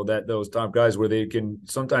of, those top guys where they can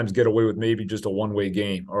sometimes get away with maybe just a one-way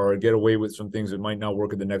game, or get away with some things that might not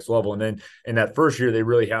work at the next level. And then in that first year, they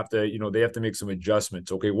really have to, they have to make some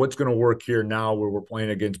adjustments. Okay, what's going to work here now where we're playing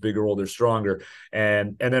against bigger, older, stronger?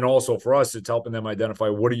 And then also for us, it's helping them identify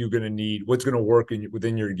what are you going to need, what's going to work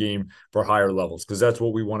within your game for higher levels, because that's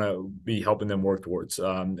what we want to be helping them work towards,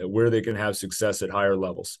 where they can have success at higher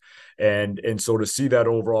levels. And so to see that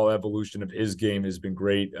overall evolution of his game has been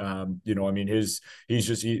great. Ryan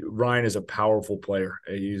is a powerful player.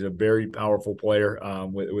 He's a very powerful player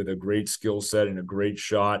with a great skill set and a great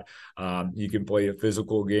shot. He can play a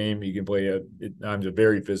physical game. He can play at times a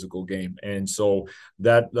very physical game. And so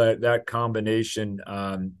that combination,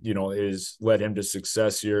 has led him to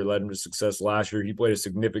success here, led him to success last year. He played a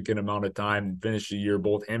significant amount of time and finished the year,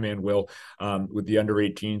 both him and Will, with the under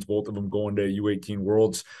 18s, both of them going to U18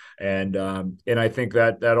 Worlds. And I think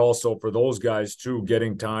that also for those guys too,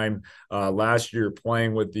 getting time last year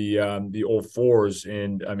playing with the 04s,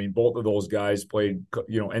 and I mean both of those guys played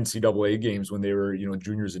NCAA games when they were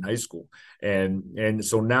juniors in high school, and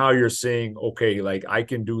so now you're saying, okay, like I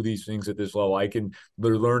can do these things at this level.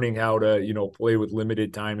 They're learning how to play with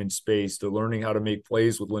limited time and space. They're learning how to make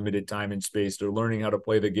plays with limited time and space. They're learning how to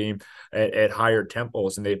play the game at higher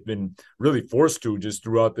tempos, and they've been really forced to just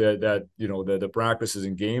throughout the practices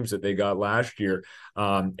and games that they got last year.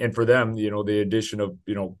 And for them, the addition of,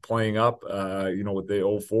 playing up, with the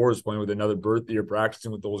 04s, playing with another birth year,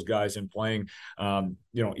 practicing with those guys and playing,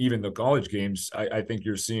 even the college games, I think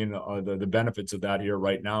you're seeing the benefits of that here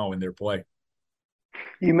right now in their play.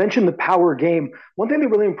 You mentioned the power game. One thing that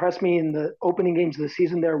really impressed me in the opening games of the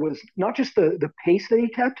season there was not just the pace that he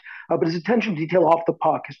kept, but his attention to detail off the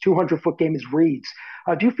puck. His 200-foot game, his reads.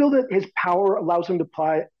 Do you feel that his power allows him to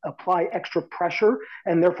apply extra pressure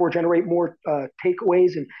and therefore generate more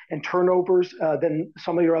takeaways and turnovers than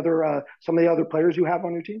some of the other players you have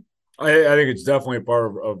on your team? I think it's definitely a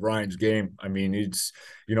part of Ryan's game. I mean, it's,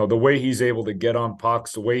 the way he's able to get on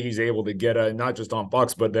pucks, the way he's able to get not just on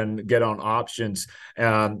pucks, but then get on options.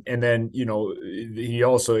 And then, he's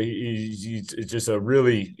just a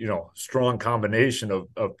really, strong combination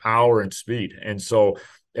of power and speed. And so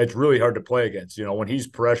it's really hard to play against, when he's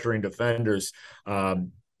pressuring defenders,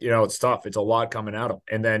 it's tough. It's a lot coming at him.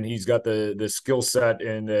 And then he's got the skill set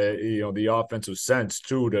and the offensive sense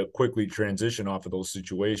too, to quickly transition off of those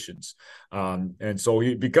situations. And so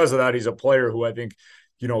because of that, he's a player who I think,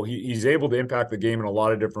 he's able to impact the game in a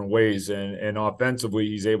lot of different ways. And offensively,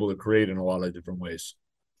 he's able to create in a lot of different ways.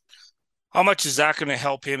 How much is that going to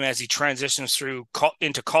help him as he transitions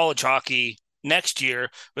into college hockey next year,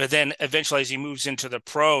 but then eventually as he moves into the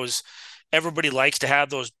pros? Everybody likes to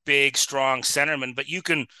have those big, strong centermen, but you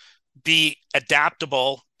can be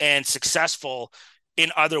adaptable and successful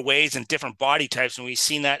in other ways and different body types. And we've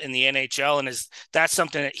seen that in the NHL. And that's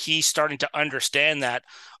something that he's starting to understand, that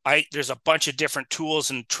there's a bunch of different tools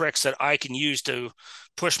and tricks that I can use to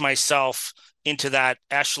push myself into that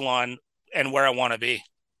echelon and where I want to be.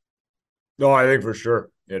 No, I think for sure.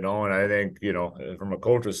 And I think, from a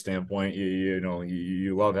coach's standpoint,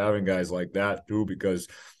 you love having guys like that too, because,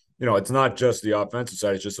 it's not just the offensive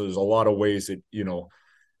side. It's just there's a lot of ways that,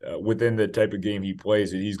 within the type of game he plays,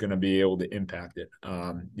 that he's going to be able to impact it.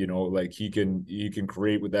 Like he can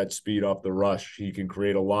create with that speed off the rush. He can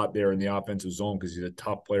create a lot there in the offensive zone because he's a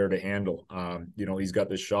tough player to handle. He's got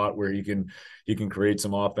the shot where he can create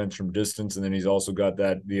some offense from distance, and then he's also got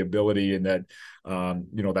the ability and that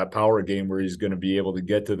that power game where he's going to be able to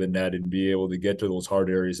get to the net and be able to get to those hard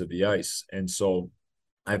areas of the ice. And so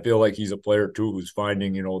I feel like he's a player too who's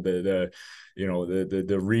finding the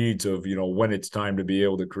reads of when it's time to be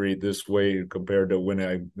able to create this way compared to when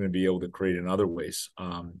I'm going to be able to create in other ways.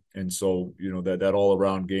 And so that all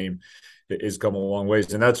around game is come a long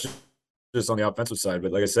ways, and that's just on the offensive side.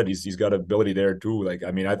 But like I said, he's got ability there too. Like,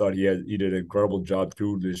 I mean, I thought he did an incredible job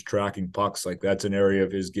too, just tracking pucks. Like, that's an area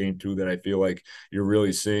of his game too that I feel like you're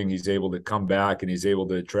really seeing he's able to come back and he's able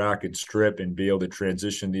to track and strip and be able to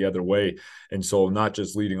transition the other way. And so not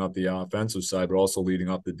just leading up the offensive side, but also leading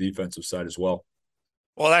up the defensive side as well.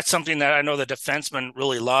 Well, that's something that I know the defensemen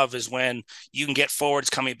really love, is when you can get forwards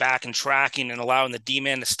coming back and tracking and allowing the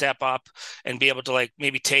D-man to step up and be able to, like,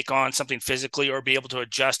 maybe take on something physically or be able to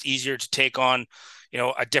adjust easier to take on,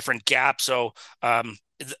 a different gap. So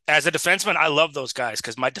as a defenseman, I love those guys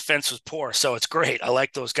because my defense was poor. So it's great. I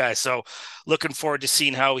like those guys. So looking forward to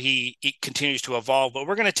seeing how he continues to evolve. But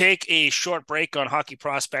we're going to take a short break on Hockey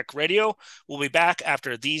Prospect Radio. We'll be back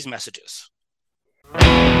after these messages.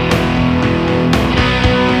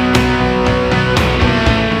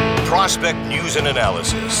 Prospect news and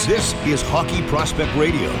analysis. This is Hockey Prospect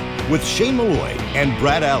Radio with Shane Malloy and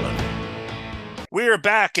Brad Allen. We are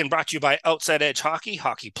back and brought to you by Outside Edge Hockey,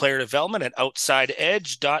 hockey player development at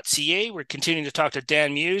outsideedge.ca. We're continuing to talk to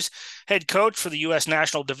Dan Muse, head coach for the U.S.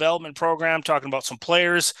 National Development Program, talking about some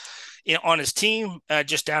players on his team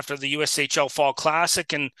just after the USHL Fall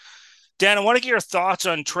Classic. And Dan, I want to get your thoughts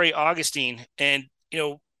on Trey Augustine. And,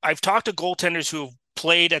 I've talked to goaltenders who have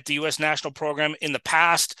played at the U.S. National Program in the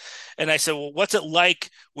past. And I said, well, what's it like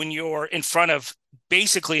when you're in front of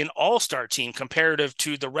basically an all-star team comparative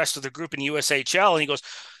to the rest of the group in USHL? And he goes,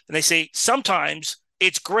 and they say, sometimes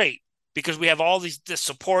it's great because we have all this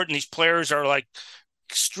support and these players are like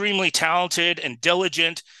extremely talented and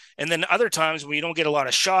diligent. And then other times when you don't get a lot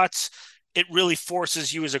of shots, it really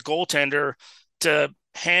forces you as a goaltender to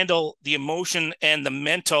handle the emotion and the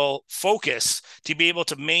mental focus to be able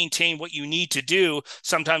to maintain what you need to do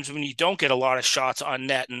sometimes when you don't get a lot of shots on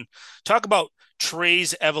net. And talk about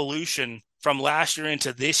Trey's evolution from last year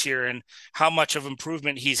into this year and how much of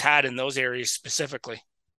improvement he's had in those areas specifically.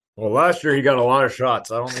 Well, last year he got a lot of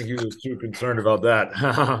shots. I don't think he was too concerned about that.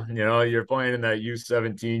 You're playing in that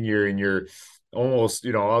U17 year and you're almost,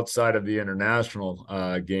 outside of the international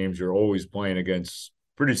games, you're always playing against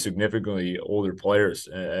pretty significantly older players,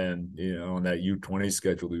 and on that U20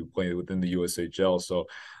 schedule we played within the USHL. So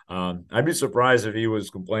I'd be surprised if he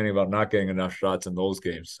was complaining about not getting enough shots in those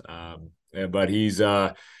games. But he's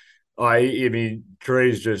I mean,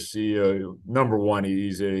 Trey's just number one.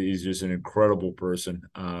 He's just an incredible person.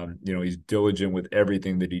 He's diligent with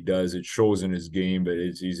everything that he does. It shows in his game, but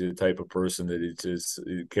he's the type of person that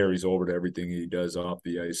it carries over to everything he does off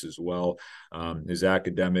the ice as well. His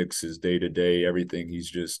academics, his day to day, everything. He's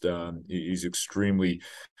just he's extremely.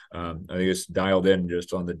 I think it's dialed in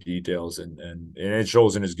just on the details, and it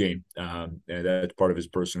shows in his game. And that's part of his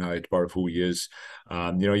personality. It's part of who he is.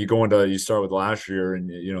 You start with last year, and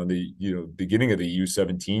the beginning of the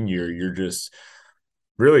U17 year, you're just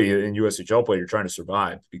really in USHL play. You're trying to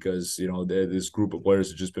survive because this group of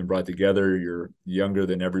players has just been brought together. You're younger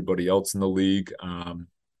than everybody else in the league.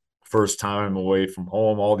 First time away from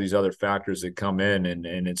home, all these other factors that come in,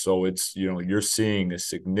 and so it's you're seeing a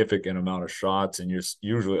significant amount of shots, and you're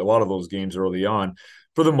usually a lot of those games early on,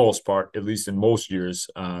 for the most part, at least in most years,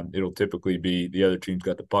 it'll typically be the other team's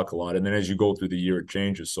got the puck a lot, and then as you go through the year, it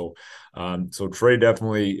changes. So Trey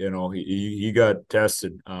definitely, he got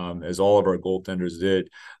tested as all of our goaltenders did,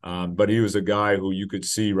 but he was a guy who you could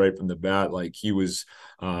see right from the bat, like he was.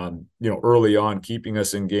 Early on keeping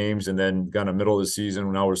us in games, and then kind of middle of the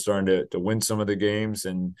season, now we're starting to win some of the games.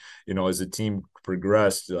 And, as the team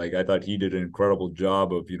progressed, like I thought he did an incredible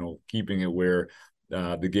job of, keeping it where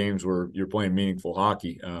the games where you're playing meaningful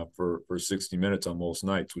hockey for 60 minutes on most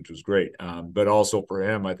nights, which was great. But also for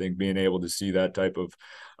him, I think being able to see that type of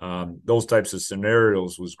those types of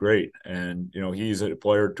scenarios was great. And, he's a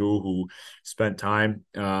player too who spent time,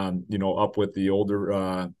 up with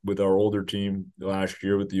the with our older team last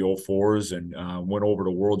year with the 04s, and went over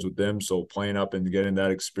to Worlds with them. So playing up and getting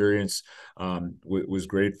that experience was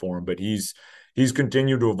great for him. But he's he's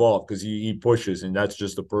continued to evolve because he pushes, and that's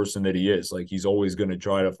just the person that he is. Like, he's always going to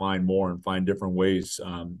try to find more and find different ways.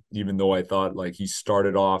 Even though I thought like he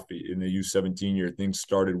started off in the U17 year, things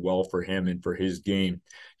started well for him and for his game.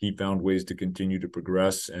 He found ways to continue to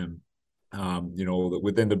progress. And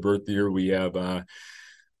within the birth year, we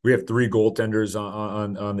have three goaltenders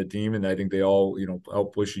on the team, and I think they all,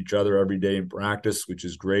 out push each other every day in practice, which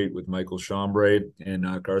is great, with Michael Chambray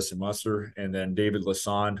and Carson Muster. And then David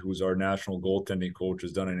Lassonde, who's our national goaltending coach,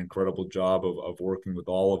 has done an incredible job of working with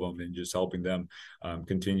all of them and just helping them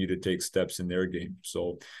continue to take steps in their game.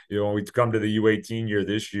 So, when we come to the U18 year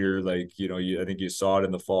this year, like, I think you saw it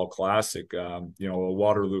in the Fall Classic, the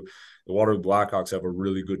Waterloo Blackhawks have a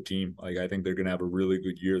really good team. Like, I think they're going to have a really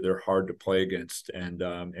good year. They're hard to play against,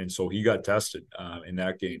 and so he got tested in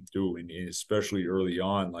that game too, and especially early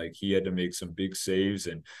on, like, he had to make some big saves,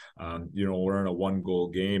 and we're in a 1-goal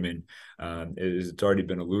game, and it's already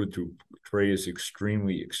been alluded to. Trey is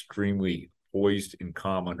extremely, extremely poised and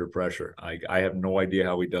calm under pressure. I have no idea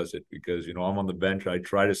how he does it, because I'm on the bench. I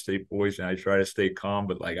try to stay poised and I try to stay calm,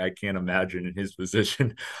 but like, I can't imagine in his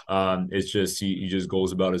position. It's just he just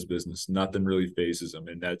goes about his business. Nothing really phases him,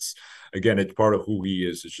 and that's, again, it's part of who he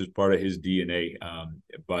is. It's just part of his DNA.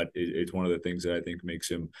 But it's one of the things that I think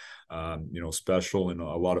makes him special and a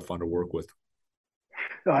lot of fun to work with.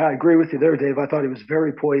 I agree with you there, Dave. I thought he was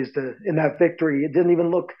very poised in that victory. It didn't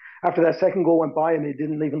even look, after that second goal went by him, it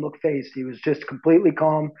didn't even look phased. He was just completely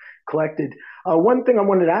calm, collected. One thing I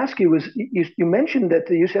wanted to ask you was, you mentioned that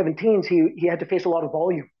the U17s, he had to face a lot of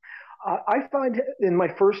volume. I find in my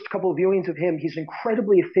first couple of viewings of him, he's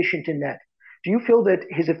incredibly efficient in net. Do you feel that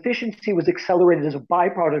his efficiency was accelerated as a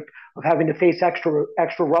byproduct of having to face extra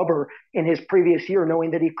rubber in his previous year,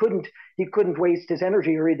 knowing that he couldn't waste his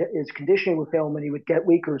energy, or his conditioning would fail him and he would get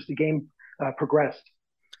weaker as the game progressed?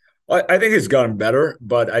 I think it's gotten better,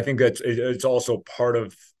 but I think it's also part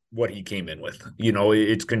of what he came in with.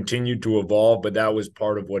 It's continued to evolve, but that was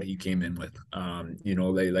part of what he came in with.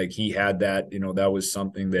 He had that. That was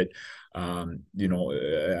something that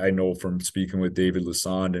I know from speaking with David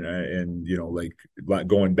Lassonde, and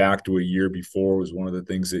going back to a year before was one of the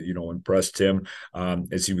things that impressed him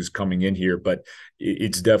as he was coming in here. But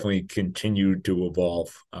it's definitely continued to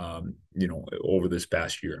evolve over this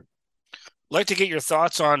past year. I'd like to get your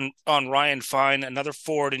thoughts on Ryan Fine, another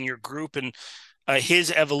forward in your group, and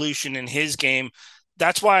his evolution in his game.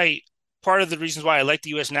 That's why part of the reasons why I like the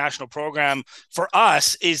U.S. national program for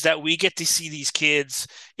us is that we get to see these kids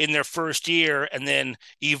in their first year and then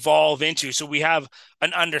evolve into. So we have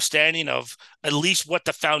an understanding of at least what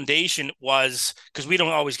the foundation was, because we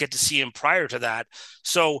don't always get to see him prior to that.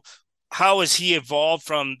 So how has he evolved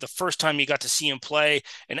from the first time you got to see him play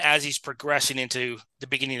and as he's progressing into the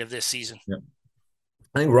beginning of this season? Yeah.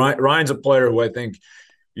 I think Ryan's a player who I think,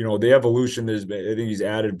 the evolution I think he's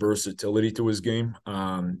added versatility to his game.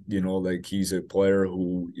 He's a player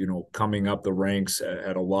who, coming up the ranks,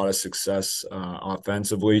 had a lot of success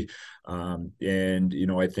offensively.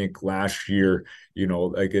 I think last year,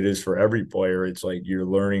 like it is for every player, it's like you're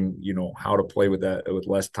learning, how to play with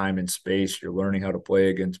less time and space. You're learning how to play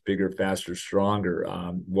against bigger, faster, stronger.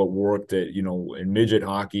 What worked at, in midget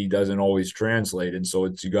hockey doesn't always translate. And so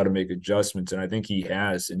you got to make adjustments. And I think he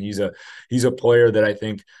has, and he's a player that I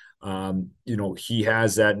think, he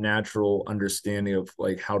has that natural understanding of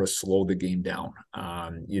like how to slow the game down,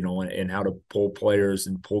 and how to pull players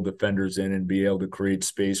and pull defenders in and be able to create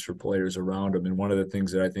space for players around him. And one of the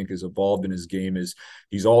things that I think has evolved in his game is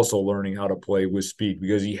he's also learning how to play with speed,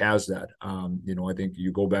 because he has that. I think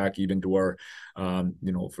you go back even to our,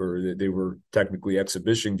 they were technically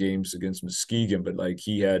exhibition games against Muskegon, but like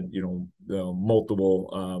he had,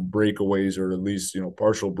 multiple breakaways, or at least,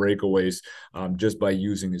 partial breakaways, just by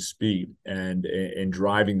using his speed and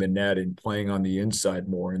driving the net and playing on the inside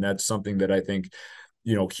more. And that's something that I think,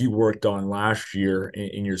 he worked on last year,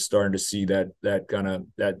 and you're starting to see that kind of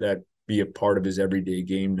that be a part of his everyday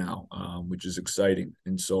game now, which is exciting.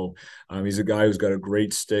 And so he's a guy who's got a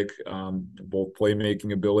great stick, both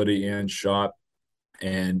playmaking ability and shot.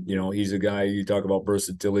 And, he's a guy, you talk about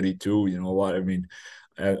versatility too,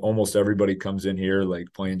 almost everybody comes in here like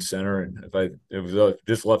playing center, and if it was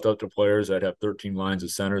just left up to players, I'd have 13 lines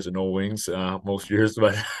of centers and no wings most years.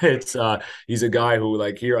 But it's he's a guy who,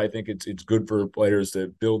 like, here, I think it's good for players to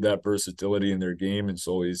build that versatility in their game. And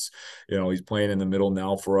so he's playing in the middle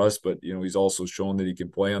now for us, but he's also shown that he can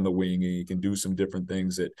play on the wing and he can do some different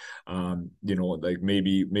things that like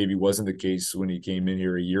maybe wasn't the case when he came in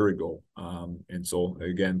here a year ago. And so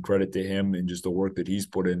again, credit to him and just the work that he's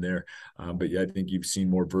put in there. But yeah, I think you've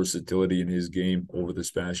seen more versatility in his game over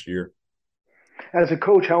this past year. As a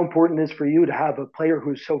coach, how important is for you to have a player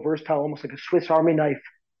who's so versatile, almost like a Swiss Army knife,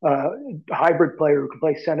 hybrid player who can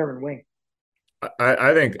play center and wing?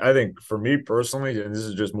 I think for me personally, and this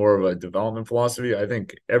is just more of a development philosophy, I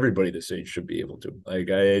think everybody this age should be able to.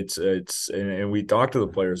 And we talk to the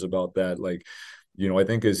players about that. Like, I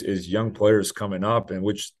think as young players coming up, and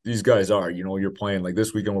which these guys are, you're playing like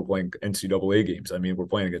this weekend, we're playing NCAA games. I mean, we're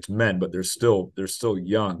playing against men, but they're still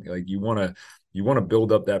young. Like you want to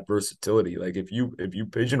build up that versatility. Like if you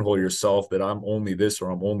pigeonhole yourself that I'm only this or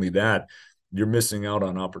I'm only that, you're missing out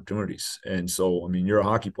on opportunities. And so, I mean, you're a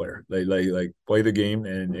hockey player. Like play the game,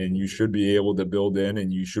 and you should be able to build in,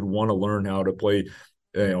 and you should want to learn how to play,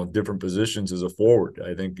 different positions as a forward.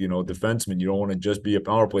 I think, defenseman, you don't want to just be a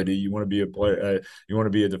power play. You want to be a player. You want to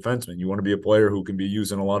be a defenseman. You want to be a player who can be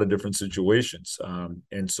used in a lot of different situations.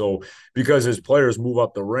 And so, because as players move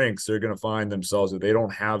up the ranks, they're going to find themselves that they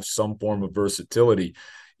don't have some form of versatility.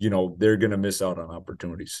 They're going to miss out on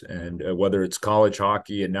opportunities. And whether it's college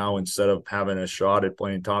hockey, and now instead of having a shot at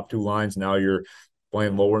playing top two lines, now you're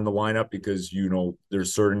playing lower in the lineup because,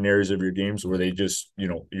 there's certain areas of your games where they just,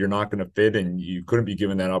 you're not going to fit and you couldn't be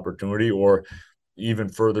given that opportunity. Or even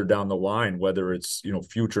further down the line, whether it's,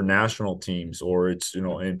 future national teams or it's,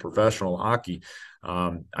 in professional hockey.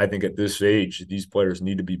 I think at this age, these players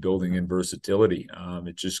need to be building in versatility.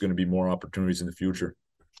 It's just going to be more opportunities in the future.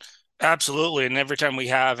 Absolutely. And every time we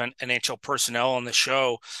have an NHL personnel on the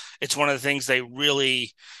show, it's one of the things they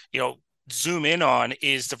really, zoom in on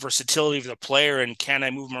is the versatility of the player, and can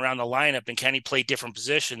I move him around the lineup, and can he play different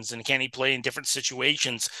positions, and can he play in different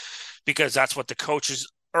situations, because that's what the coaches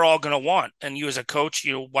are all going to want. And you as a coach,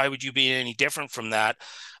 why would you be any different from that?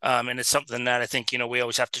 And it's something that I think, we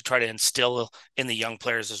always have to try to instill in the young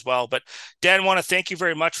players as well. But Dan, I want to thank you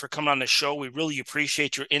very much for coming on the show. We really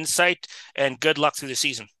appreciate your insight, and good luck through the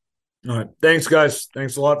season. All right. Thanks, guys.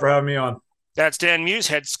 Thanks a lot for having me on. That's Dan Muse,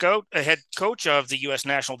 head coach of the U.S.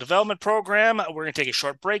 National Development Program. We're going to take a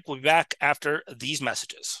short break. We'll be back after these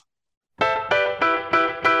messages.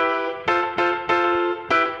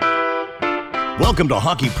 Welcome to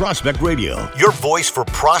Hockey Prospect Radio, your voice for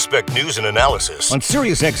prospect news and analysis on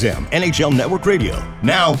Sirius XM NHL Network Radio.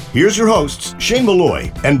 Now, here's your hosts, Shane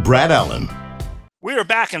Malloy and Brad Allen. We are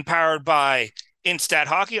back and powered by Instat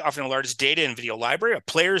Hockey, offering the largest data and video library of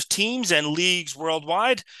players, teams, and leagues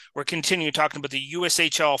worldwide. We're continuing talking about the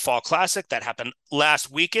USHL Fall Classic that happened last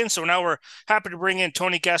weekend. So now we're happy to bring in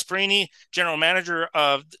Tony Gasparini, General Manager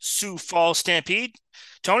of Sioux Falls Stampede.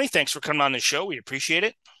 Tony, thanks for coming on the show. We appreciate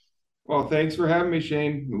it. Well, thanks for having me,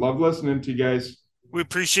 Shane. Love listening to you guys. We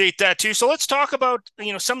appreciate that too. So let's talk about,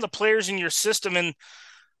 some of the players in your system and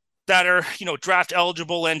that are, draft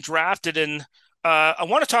eligible and drafted. And I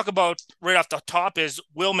want to talk about right off the top is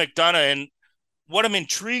Will McDonough. And what I'm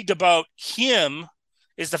intrigued about him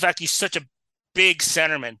is the fact he's such a big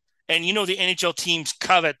centerman. And, the NHL teams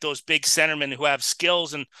covet those big centermen who have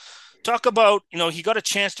skills. And talk about, he got a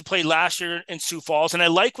chance to play last year in Sioux Falls. And I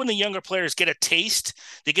like when the younger players get a taste,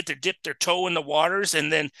 they get to dip their toe in the waters,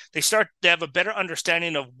 and then they have a better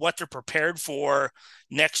understanding of what they're prepared for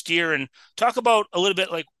next year. And talk about a little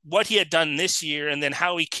bit like what he had done this year, and then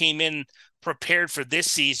how he came in prepared for this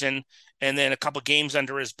season, and then a couple games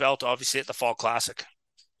under his belt, obviously at the Fall Classic.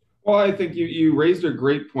 Well, I think you raised a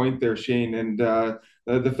great point there, Shane. And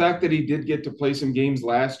the fact that he did get to play some games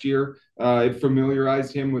last year, it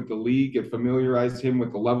familiarized him with the league. It familiarized him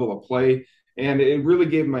with the level of play. And it really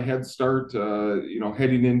gave him a head start,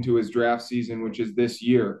 heading into his draft season, which is this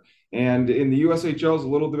year. And in the USHL is a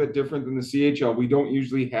little bit different than the CHL. We don't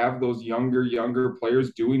usually have those younger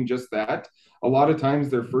players doing just that. A lot of times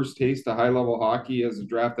their first taste of high-level hockey as a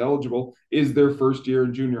draft eligible is their first year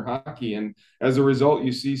in junior hockey. And as a result,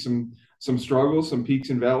 you see some struggles, some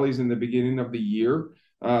peaks and valleys in the beginning of the year,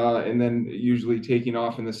 and then usually taking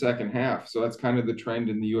off in the second half. So that's kind of the trend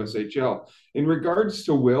in the USHL. In regards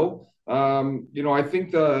to Will, I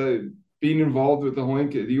think being involved with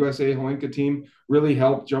the USA Holinka team really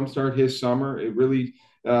helped jumpstart his summer. It really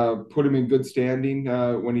put him in good standing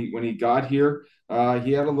when he got here.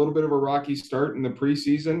 He had a little bit of a rocky start in the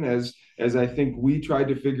preseason as I think we tried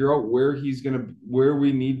to figure out where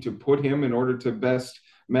we need to put him in order to best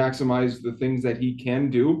maximize the things that he can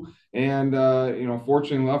do. And,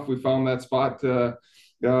 fortunately enough, we found that spot in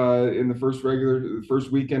the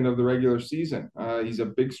first weekend of the regular season. He's a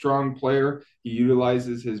big, strong player. He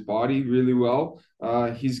utilizes his body really well.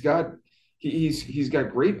 He's got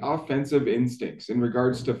great offensive instincts in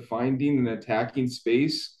regards to finding and attacking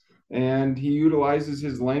space. And he utilizes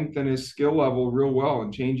his length and his skill level real well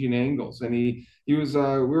in changing angles. And we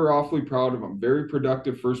were awfully proud of him. Very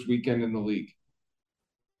productive first weekend in the league.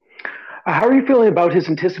 How are you feeling about his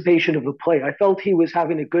anticipation of the play? I felt he was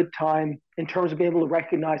having a good time in terms of being able to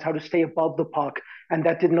recognize how to stay above the puck, and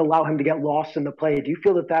that didn't allow him to get lost in the play. Do you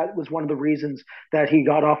feel that that was one of the reasons that he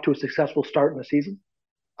got off to a successful start in the season?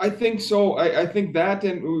 I think so. I think that,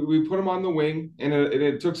 and we put him on the wing, and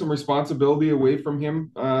it took some responsibility away from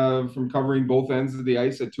him from covering both ends of the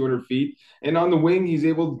ice at 200 feet. And on the wing, he's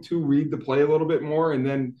able to read the play a little bit more, and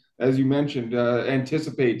then, as you mentioned,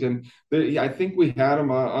 anticipate. And I think we had him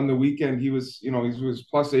on the weekend. He was, he was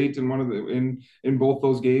 +8 in one of the in both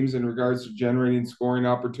those games in regards to generating scoring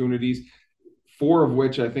opportunities. 4 of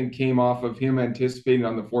which I think came off of him anticipating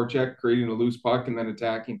on the forecheck, creating a loose puck, and then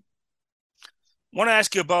attacking. Want to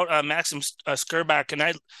ask you about Maxim Skrbak, and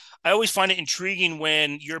I always find it intriguing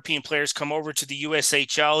when European players come over to the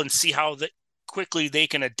USHL and see how quickly they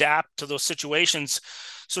can adapt to those situations.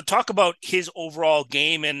 So talk about his overall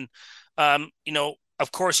game, and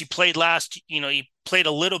of course he played he played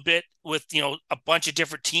a little bit with a bunch of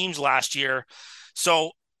different teams last year,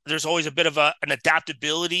 so there's always a bit of an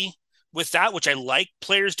adaptability with that, which I like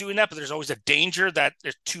players doing that, but there's always a danger that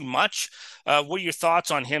there's too much. What are your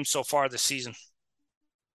thoughts on him so far this season?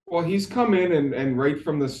 Well, he's come in and right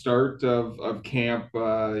from the start of camp,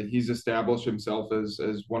 he's established himself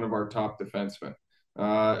as one of our top defensemen.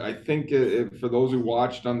 I think for those who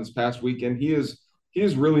watched on this past weekend, he is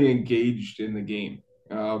really engaged in the game,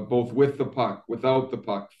 both with the puck, without the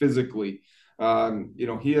puck, physically.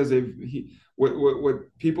 He has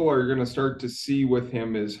what people are going to start to see with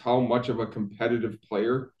him is how much of a competitive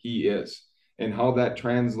player he is, and how that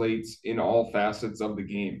translates in all facets of the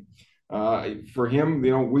game. For him,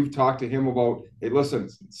 we've talked to him about, hey, listen,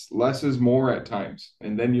 less is more at times.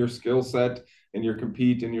 And then your skill set and your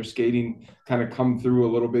compete and your skating kind of come through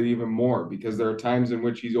a little bit even more, because there are times in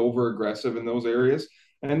which he's over aggressive in those areas.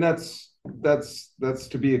 And that's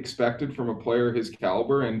to be expected from a player his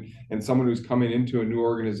caliber and someone who's coming into a new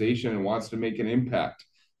organization and wants to make an impact.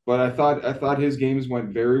 But I thought his games went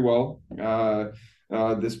very well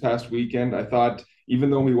this past weekend. I thought,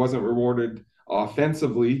 even though he wasn't rewarded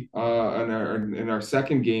offensively in our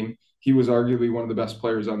second game, he was arguably one of the best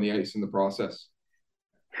players on the ice in the process.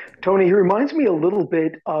 Tony, he reminds me a little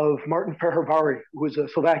bit of Martin Fehervari, who is a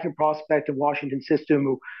Slovakian prospect in Washington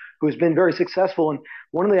system who has been very successful. And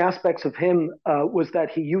one of the aspects of him was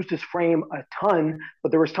that he used his frame a ton,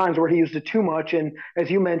 but there was times where he used it too much. And as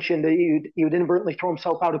you mentioned, he would inadvertently throw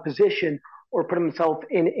himself out of position or put himself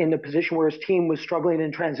in a position where his team was struggling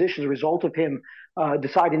in transition as a result of him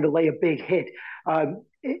deciding to lay a big hit.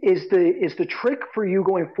 Is the trick for you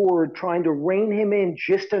going forward trying to rein him in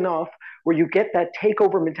just enough where you get that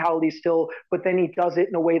takeover mentality still, but then he does it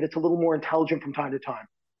in a way that's a little more intelligent from time to time?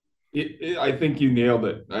 I think you nailed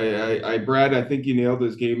it. Brad, I think you nailed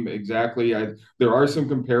his game exactly. There are some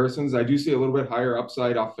comparisons. I do see a little bit higher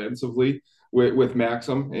upside offensively with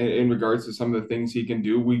Maxim in regards to some of the things he can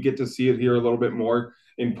do. We get to see it here a little bit more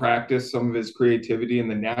in practice, some of his creativity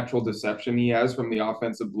and the natural deception he has from the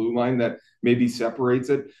offensive blue line that maybe separates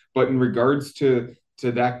it. But in regards to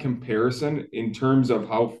that comparison, in terms of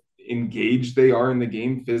how engaged they are in the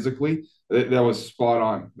game physically, that was spot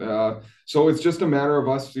on. So it's just a matter of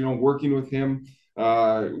us, working with him,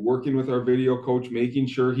 working with our video coach, making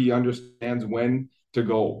sure he understands when to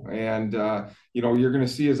go. And, you're going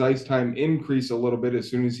to see his ice time increase a little bit as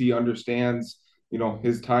soon as he understands,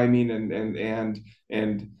 his timing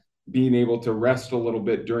and being able to rest a little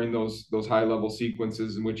bit during those high level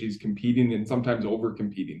sequences in which he's competing and sometimes over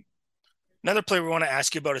competing. Another player we want to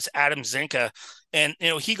ask you about is Adam Zinka. And,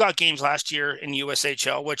 he got games last year in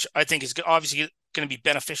USHL, which I think is obviously going to be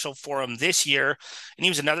beneficial for him this year. And he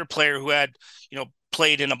was another player who had,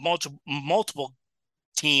 played in multiple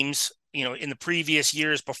teams, in the previous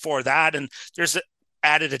years before that. And there's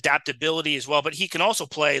added adaptability as well, but he can also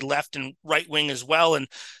play left and right wing as well. And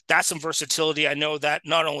that's some versatility. I know that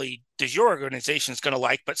not only does your organization is going to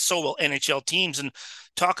like, but so will NHL teams. And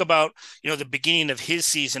talk about, the beginning of his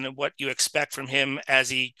season and what you expect from him as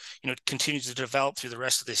he, continues to develop through the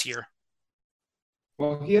rest of this year.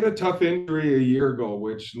 Well, he had a tough injury a year ago,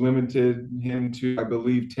 which limited him to, I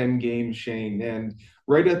believe, 10 games, Shane. And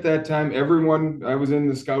right at that time, I was in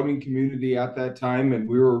the scouting community at that time, and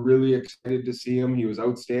we were really excited to see him. He was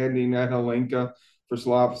outstanding at Helenka for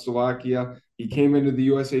Slovakia. He came into the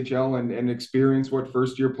USHL and experienced what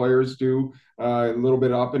first-year players do, a little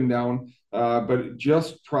bit up and down. But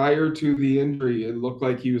just prior to the injury, it looked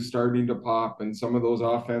like he was starting to pop, and some of those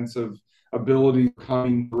offensive ability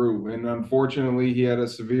coming through. And unfortunately, he had a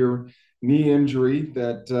severe knee injury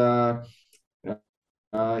that he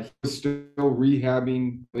was still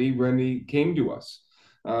rehabbing when he came to us.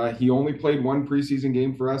 He only played one preseason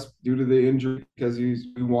game for us due to the injury because we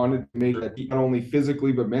wanted to make that not only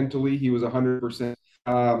physically but mentally he was 100%.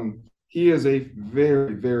 He is a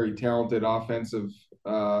very, very talented offensive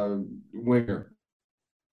winger.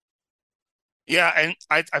 Yeah, and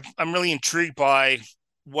I'm really intrigued by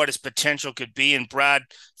what his potential could be. And Brad,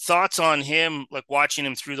 thoughts on him, like watching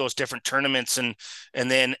him through those different tournaments, and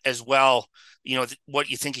then as well, what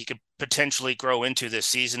you think he could potentially grow into this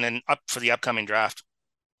season and up for the upcoming draft.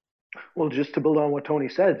 Well, just to build on what Tony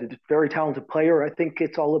said, it's a very talented player. I think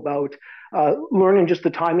it's all about learning just the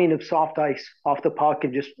timing of soft ice off the puck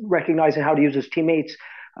and just recognizing how to use his teammates.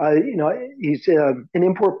 He's an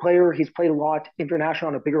import player. He's played a lot international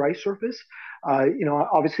on a bigger ice surface.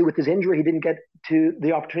 Obviously with his injury, he didn't get to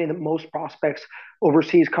the opportunity that most prospects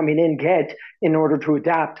overseas coming in get in order to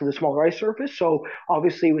adapt to the smaller ice surface. So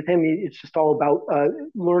obviously with him, it's just all about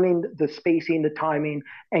learning the spacing, the timing,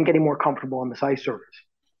 and getting more comfortable on this ice surface.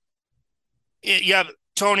 Yeah,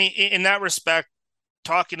 Tony, in that respect,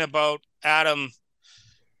 talking about Adam,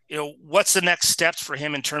 what's the next steps for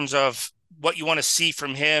him in terms of what you want to see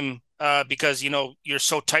from him? Because, you're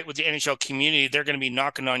so tight with the NHL community, they're going to be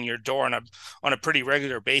knocking on your door on a pretty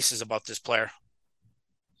regular basis about this player.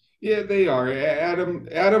 Yeah, they are.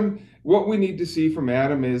 Adam, what we need to see from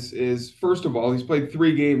Adam is first of all, he's played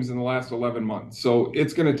 3 games in the last 11 months. So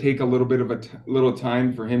it's going to take a little bit of little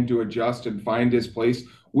time for him to adjust and find his place.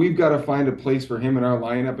 We've got to find a place for him in our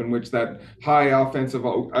lineup in which that high offensive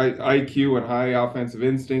IQ and high offensive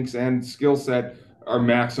instincts and skill set are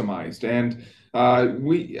maximized. And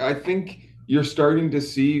I think you're starting to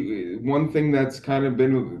see one thing that's kind of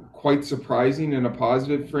been quite surprising in a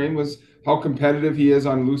positive frame was how competitive he is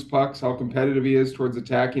on loose pucks, how competitive he is towards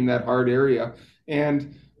attacking that hard area.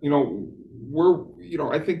 And,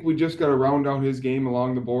 I think we just got to round out his game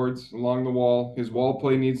along the boards, along the wall. His wall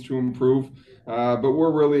play needs to improve. But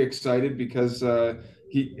we're really excited because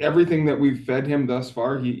everything that we've fed him thus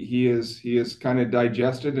far, he is kind of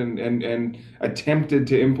digested and attempted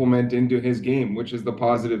to implement into his game, which is the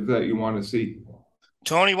positive that you want to see.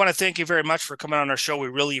 Tony, I want to thank you very much for coming on our show. We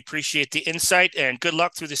really appreciate the insight and good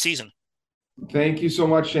luck through the season. Thank you so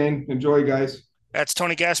much, Shane. Enjoy, guys. That's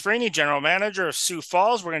Tony Gasparini, General Manager of Sioux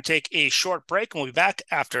Falls. We're going to take a short break and we'll be back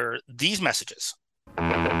after these messages.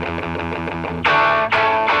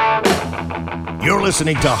 You're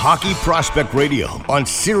listening to Hockey Prospect Radio on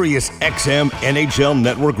Sirius XM NHL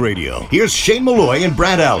Network Radio. Here's Shane Malloy and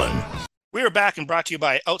Brad Allen. We are back and brought to you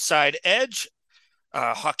by Outside Edge.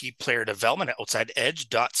 Hockey player development at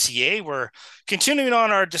outsideedge.ca. We're continuing on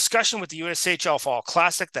our discussion with the USHL Fall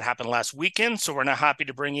Classic that happened last weekend. So we're now happy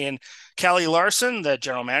to bring in Callie Larson, the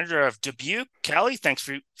general manager of Dubuque. Callie, thanks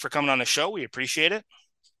for coming on the show. We appreciate it.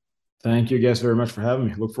 Thank you guys very much for having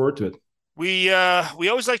me. Look forward to it. We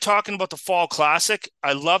always like talking about the Fall Classic.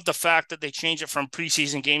 I love the fact that they changed it from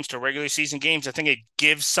preseason games to regular season games. I think it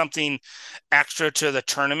gives something extra to the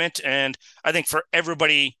tournament. And I think for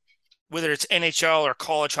everybody, whether it's NHL or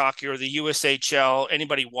college hockey or the USHL,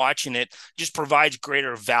 anybody watching it just provides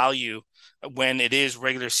greater value when it is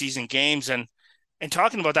regular season games. And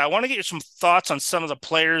talking about that, I want to get you some thoughts on some of the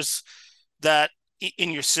players that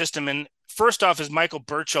in your system. And first off is Michael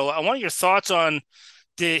Burchell. I want your thoughts on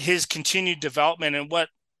his continued development and what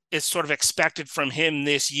is sort of expected from him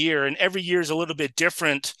this year. And every year is a little bit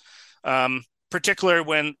different, particularly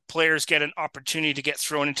when players get an opportunity to get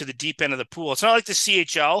thrown into the deep end of the pool. It's not like the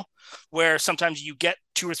CHL where sometimes you get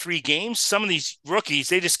 2 or 3 games. Some of these rookies,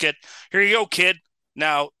 they just get, here you go, kid.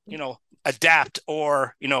 Now, adapt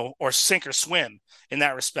or sink or swim in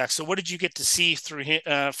that respect. So what did you get to see through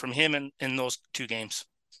from him in those 2 games?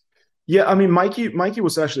 Yeah, I mean, Mikey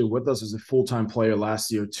was actually with us as a full-time player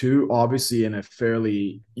last year too, obviously in a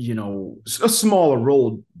fairly, a smaller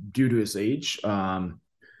role due to his age.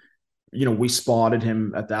 We spotted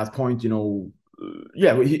him at that point, he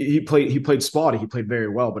played spotty. He played very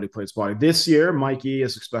well, but he played spotty. This year, Mikey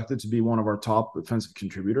is expected to be one of our top offensive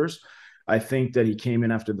contributors. I think that he came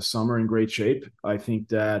in after the summer in great shape. I think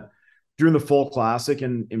that during the Fall Classic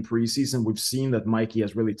and in preseason, we've seen that Mikey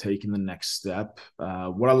has really taken the next step.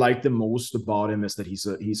 What I like the most about him is that he's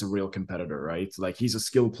a real competitor, right? Like he's a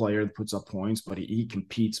skilled player that puts up points, but he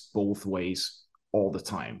competes both ways all the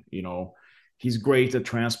time. He's great at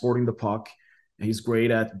transporting the puck. He's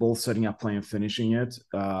great at both setting up play and finishing it.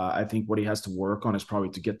 I think what he has to work on is probably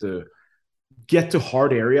to get to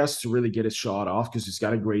hard areas to really get his shot off because he's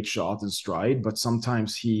got a great shot and stride, but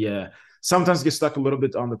sometimes he gets stuck a little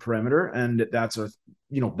bit on the perimeter, and that's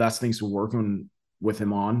things we're working with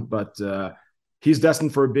him on. But he's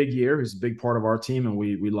destined for a big year. He's a big part of our team, and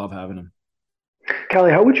we love having him.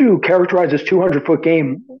 Kelly, how would you characterize this 200-foot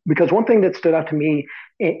game? Because one thing that stood out to me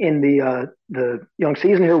in the young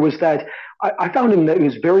season here was that I found him that he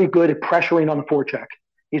was very good at pressuring on the forecheck.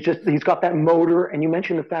 He's got that motor, and you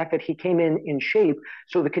mentioned the fact that he came in shape.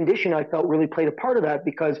 So the condition I felt really played a part of that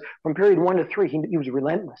because from period 1 to 3, he was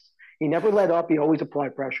relentless. He never let up. He always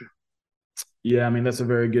applied pressure. Yeah, I mean, that's a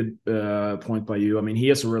very good point by you. I mean,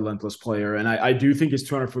 he is a relentless player, and I do think his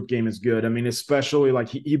 200-foot game is good. I mean, especially like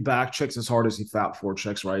he back checks as hard as he forward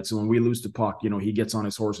checks, right? So when we lose the puck, he gets on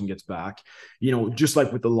his horse and gets back. Just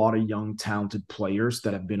like with a lot of young, talented players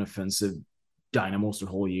that have been offensive dynamos the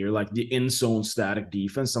whole year, like the in zone static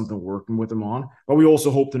defense, something working with him on. But we also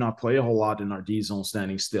hope to not play a whole lot in our D zone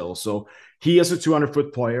standing still. So he is a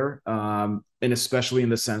 200-foot player, and especially in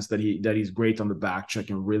the sense that he's great on the back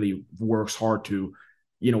check and really works hard to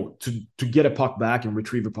get a puck back and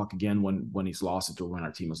retrieve a puck again when he's lost it or when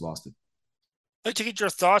our team has lost it. I'd like to get your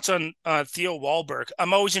thoughts on Theo Wahlberg.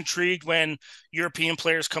 I'm always intrigued when European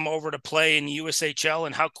players come over to play in the USHL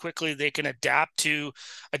and how quickly they can adapt to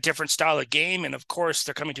a different style of game. And of course,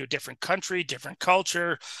 they're coming to a different country, different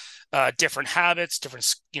culture, different habits,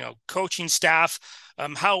 different coaching staff.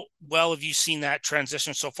 How well have you seen that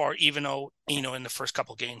transition so far, even though, in the first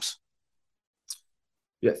couple of games?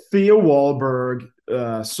 Yeah, Theo Wahlberg,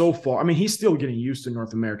 so far, I mean, he's still getting used to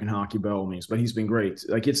North American hockey by all means, but he's been great.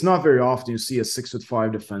 Like, it's not very often you see a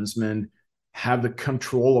 6'5" defenseman have the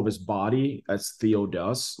control of his body as Theo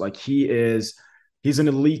does. Like, he's an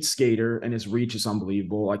elite skater, and his reach is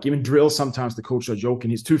unbelievable. Like, even drills, sometimes the coach are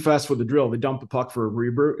joking, he's too fast for the drill. They dump the puck for a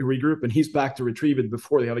regroup, and he's back to retrieve it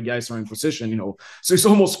before the other guys are in position, So he's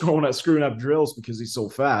almost screwing up drills because he's so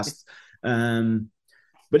fast.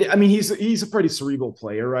 But I mean, he's a pretty cerebral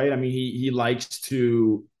player, right? I mean, he likes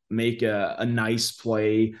to make a nice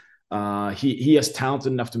play. He has talent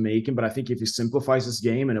enough to make him, but I think if he simplifies his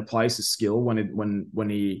game and applies his skill when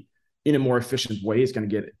he in a more efficient way, it's going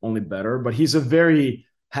to get only better. But he's a very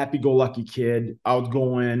happy-go-lucky kid,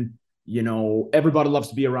 outgoing. Everybody loves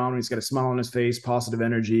to be around him. He's got a smile on his face, positive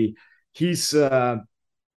energy. His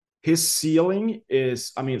ceiling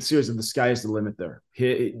is, I mean, seriously, the sky is the limit there.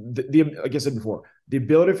 Like I said before, the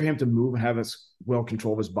ability for him to move and have as well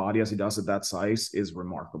control of his body as he does at that size is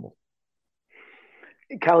remarkable.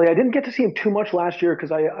 Callie, I didn't get to see him too much last year because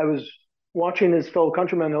I was watching his fellow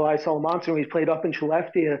countryman, Eli Salamanca, when he played up in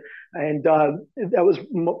Skellefteå, and that was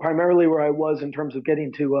primarily where I was in terms of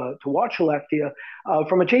getting to watch Skellefteå.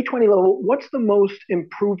 From a J20 level, what's the most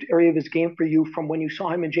improved area of his game for you from when you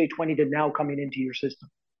saw him in J20 to now coming into your system?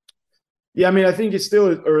 Yeah, I mean, I think it's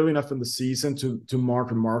still early enough in the season to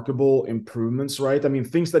mark remarkable improvements, right? I mean,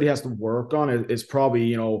 things that he has to work on is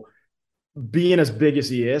probably, being as big as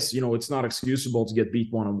he is, it's not excusable to get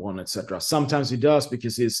beat one-on-one, etc. Sometimes he does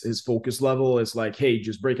because his focus level is like, hey,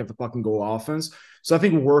 just break up the puck and go offense. So I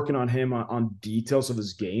think we're working on him on details of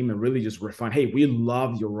his game and really just refine, hey, we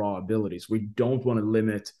love your raw abilities. We don't want to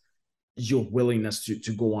limit your willingness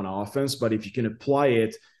to go on offense, but if you can apply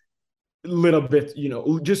it little bit,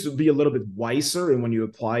 just be a little bit wiser. And when you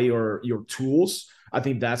apply your tools, I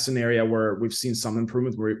think that's an area where we've seen some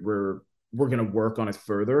improvement. We're going to work on it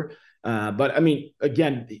further. But I mean,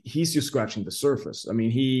 again, he's just scratching the surface. I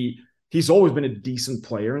mean, he's always been a decent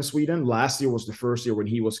player in Sweden. Last year was the first year when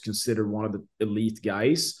he was considered one of the elite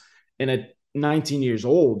guys. And at 19 years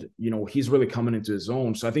old, he's really coming into his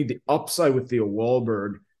own. So I think the upside with Theo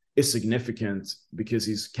Wahlberg is significant because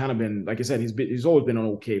he's kind of been, like I said, he's always been an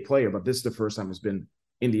okay player, but this is the first time he's been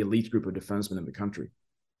in the elite group of defensemen in the country.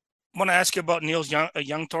 I want to ask you about Niels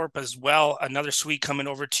Youngtorp as well, another Swede coming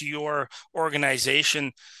over to your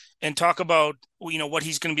organization, and talk about, what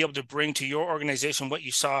he's going to be able to bring to your organization, what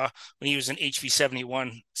you saw when he was in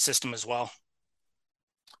HV71 system as well.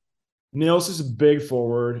 Niels is a big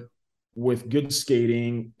forward with good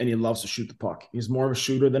skating, and he loves to shoot the puck. He's more of a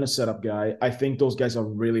shooter than a setup guy. I think those guys are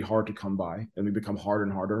really hard to come by, and we become harder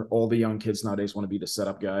and harder. All the young kids nowadays want to be the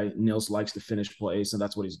setup guy. Niels likes to finish plays, and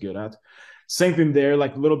that's what he's good at. Same thing there,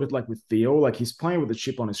 like a little bit like with Theo, like he's playing with a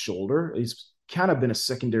chip on his shoulder. He's kind of been a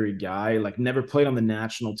secondary guy, like never played on the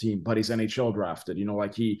national team, but he's NHL drafted.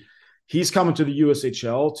 Like he's coming to the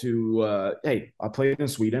USHL to, hey, I played in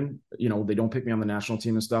Sweden. They don't pick me on the national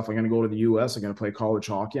team and stuff. I'm going to go to the US. I'm going to play college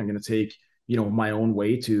hockey. I'm going to take, my own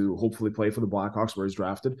way to hopefully play for the Blackhawks where he's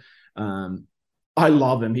drafted. I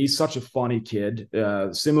love him. He's such a funny kid.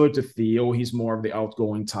 Similar to Theo, he's more of the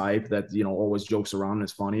outgoing type that, always jokes around and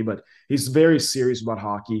is funny, but he's very serious about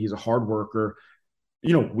hockey. He's a hard worker.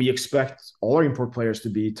 We expect all our import players to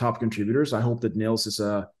be top contributors. I hope that Niels is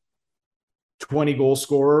a 20 goal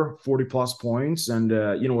scorer, 40 plus points, and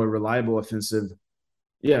a reliable offensive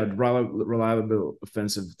threat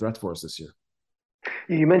for us this year.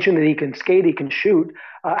 You mentioned that he can skate, he can shoot.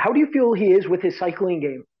 How do you feel he is with his cycling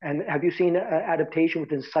game? And have you seen adaptation with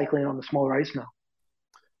his cycling on the smaller ice now?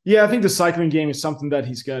 Yeah, I think the cycling game is something that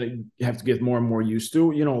he's going to have to get more and more used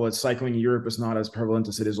to. Cycling in Europe is not as prevalent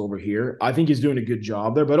as it is over here. I think he's doing a good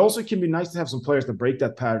job there, but also it can be nice to have some players to break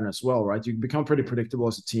that pattern as well, right? You become pretty predictable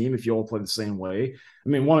as a team if you all play the same way. I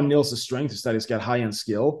mean, one of Nils' strengths is that he's got high-end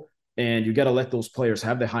skill, and you got to let those players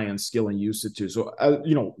have the high-end skill and use it too. So,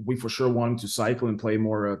 we for sure want him to cycle and play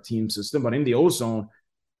more team system, but in the O-zone,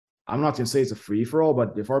 I'm not going to say it's a free-for-all,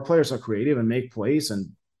 but if our players are creative and make plays and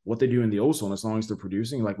what they do in the O-zone, as long as they're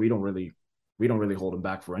producing, like we don't really hold them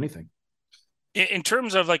back for anything. In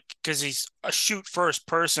terms of because he's a shoot first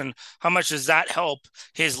person, how much does that help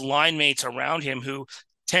his line mates around him who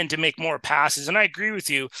tend to make more passes? And I agree with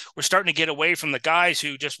you. We're starting to get away from the guys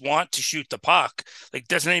who just want to shoot the puck.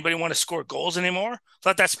 Doesn't anybody want to score goals anymore? I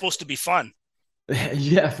thought that's supposed to be fun.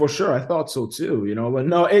 Yeah, for sure. I thought so too, but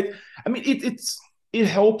no, it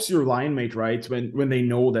helps your line mate, right? When they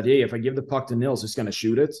know that, hey, if I give the puck to Nils, he's going to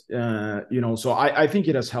shoot it. So I think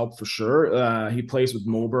it has helped for sure. He plays with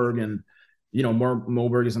Moberg, and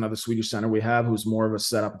Moberg is another Swedish center we have who's more of a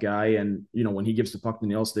setup guy. And when he gives the puck to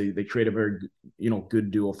Nils, they create a very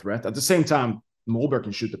good dual threat. At the same time, Moberg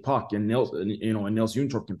can shoot the puck, and Nils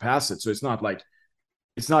Juntorp can pass it. So it's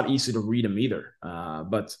not easy to read him either.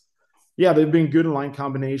 But yeah, they've been good in line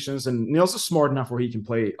combinations, and Nils is smart enough where he can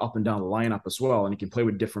play up and down the lineup as well, and he can play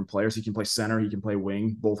with different players. He can play center, he can play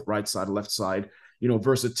wing, both right side, left side.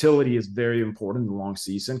 Versatility is very important in the long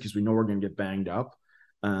season because we know we're going to get banged up.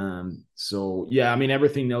 So yeah, I mean,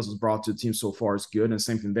 everything Nils has brought to the team so far is good, and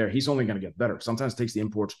same thing there. He's only going to get better. Sometimes it takes the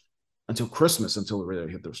imports until Christmas until they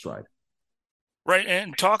really hit their stride. Right.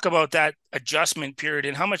 And talk about that adjustment period,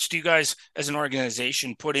 and how much do you guys as an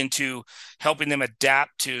organization put into helping them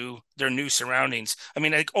adapt to their new surroundings? I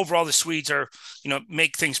mean, I think overall the Swedes are,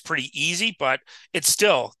 make things pretty easy, but it's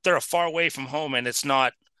still, they're a far away from home, and it's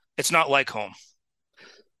not like home.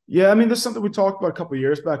 Yeah, I mean, there's something we talked about a couple of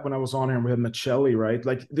years back when I was on here and we had Michelli, right?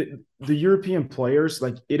 Like the European players,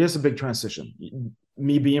 like it is a big transition.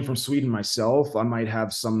 Me being from Sweden myself, I might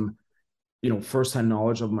have some, firsthand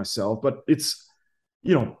knowledge of myself, but it's,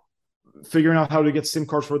 figuring out how to get SIM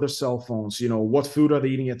cards for their cell phones, what food are they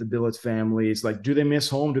eating at the billet families? Like, do they miss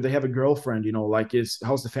home? Do they have a girlfriend?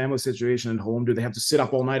 How's the family situation at home? Do they have to sit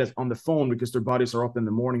up all night on the phone because their bodies are up in the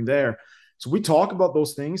morning there? So we talk about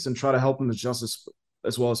those things and try to help them adjust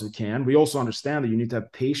as well as we can. We also understand that you need to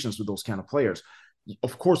have patience with those kind of players.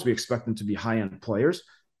 Of course, we expect them to be high-end players,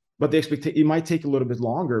 but it might take a little bit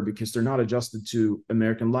longer because they're not adjusted to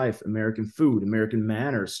American life, American food, American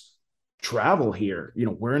manners, travel here,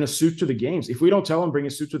 wearing a suit to the games. If we don't tell them bring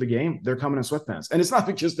a suit to the game, they're coming in sweatpants. And it's not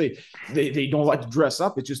because they don't like to dress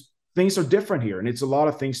up. It's just things are different here. And it's a lot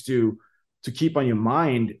of things to keep on your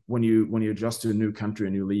mind when you adjust to a new country,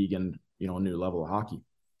 a new league, and, a new level of hockey.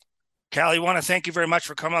 Callie, want to thank you very much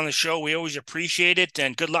for coming on the show. We always appreciate it,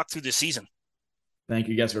 and good luck through the season. Thank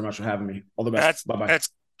you guys very much for having me. All the best. Bye-bye. That's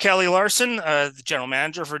Kelly Larson, the general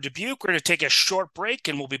manager for Dubuque. We're going to take a short break,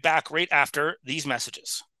 and we'll be back right after these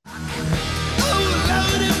messages.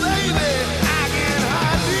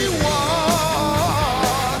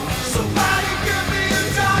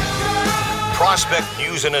 Prospect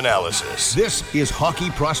news and analysis. This is Hockey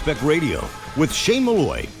Prospect Radio with Shane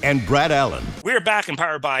Malloy and Brad Allen. We're back and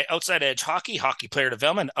powered by Outside Edge Hockey player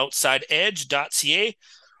development, outsideedge.ca.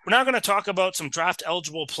 We're now going to talk about some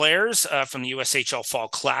draft-eligible players from the USHL Fall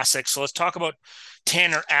Classic. So let's talk about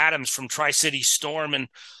Tanner Adams from Tri-City Storm. And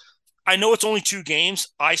I know it's only 2 games.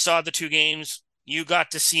 I saw the 2 games. You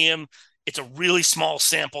got to see him. It's a really small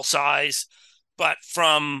sample size. But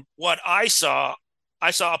from what I saw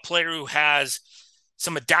a player who has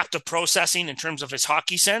some adaptive processing in terms of his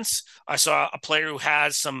hockey sense. I saw a player who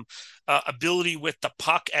has some ability with the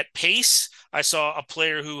puck at pace. I saw a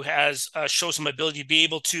player who has shows some ability to be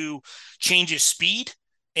able to change his speed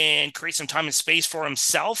and create some time and space for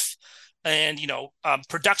himself. And,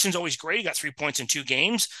 production's always great. He got 3 points in 2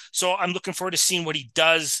 games. So I'm looking forward to seeing what he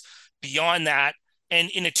does beyond that. And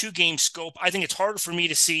in a 2-game scope, I think it's harder for me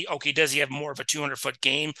to see, okay, does he have more of a 200-foot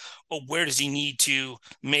game, or where does he need to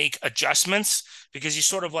make adjustments? Because you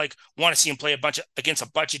sort of want to see him play against a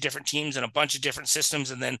bunch of different teams and a bunch of different systems,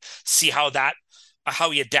 and then see how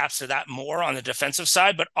he adapts to that more on the defensive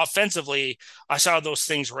side. But offensively, I saw those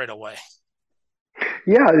things right away.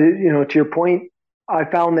 Yeah, to your point, I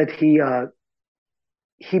found that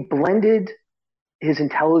he blended his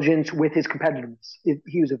intelligence with his competitiveness.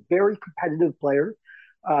 He was a very competitive player,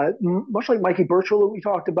 much like Mikey Birchall that we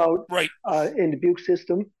talked about right. In Dubuque's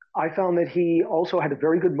system. I found that he also had a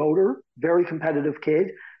very good motor, very competitive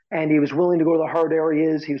kid, and he was willing to go to the hard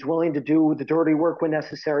areas. He was willing to do the dirty work when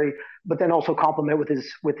necessary, but then also complement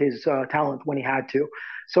with his talent when he had to.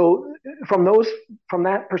 So from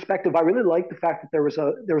that perspective, I really like the fact that there was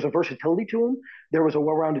a versatility to him. There was a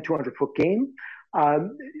well-rounded 200-foot game.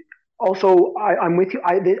 Also, I'm with you.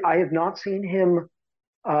 I have not seen him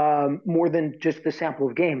more than just the sample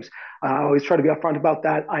of games. I always try to be upfront about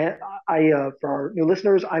that. For our new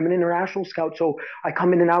listeners, I'm an international scout, so I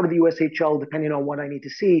come in and out of the USHL depending on what I need to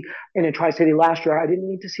see. And in Tri-City last year, I didn't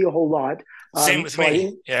need to see a whole lot. Same with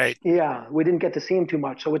me. Yeah, we didn't get to see him too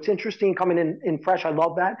much. So it's interesting coming in fresh. I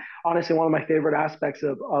love that. Honestly, one of my favorite aspects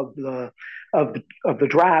of the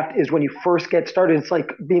draft is when you first get started. It's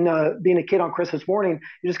like being a kid on Christmas morning.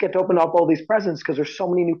 You just get to open up all these presents because there's so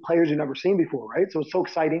many new players you've never seen before, right? So it's so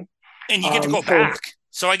exciting. And you get to go back.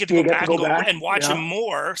 So I get to go back and watch him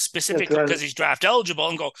more specifically because he's draft eligible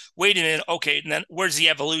and go, wait a minute, okay, and then where's the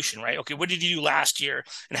evolution, right? Okay, what did he do last year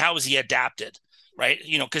and how was he adapted, right?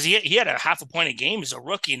 Because he had a half a point a game as a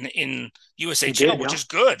rookie in USHL, which is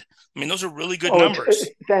good. I mean, those are really good numbers.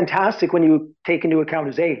 It's fantastic when you take into account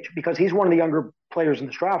his age because he's one of the younger players in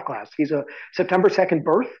this draft class. He's a September 2nd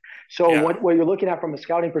birth. So what you're looking at from a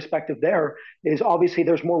scouting perspective there is obviously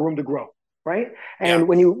there's more room to grow. Right. And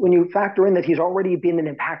when you factor in that he's already been an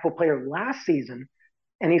impactful player last season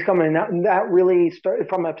and he's coming out, and that really started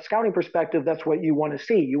from a scouting perspective, that's what you want to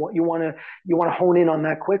see. You want to hone in on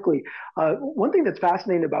that quickly. One thing that's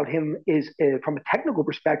fascinating about him is from a technical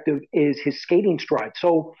perspective is his skating stride.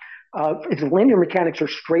 So his linear mechanics are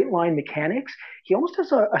straight line mechanics. He almost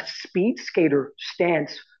has a speed skater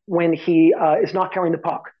stance when he is not carrying the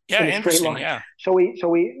puck in a straight line. Yeah. So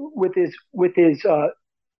he with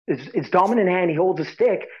his dominant hand, he holds a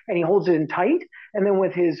stick and he holds it in tight. And then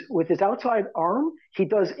with his outside arm, he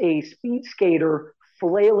does a speed skater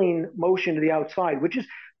flailing motion to the outside, which is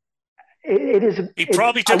He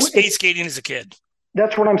probably took speed skating as a kid.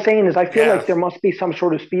 That's what I'm saying. Is I feel like there must be some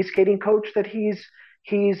sort of speed skating coach that he's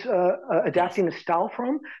adapting the style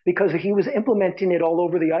from because he was implementing it all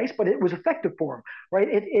over the ice, but it was effective for him, right?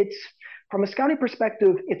 It's from a scouting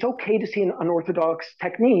perspective, it's okay to see an unorthodox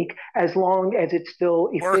technique as long as it's still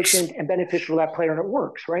efficient and beneficial to that player and it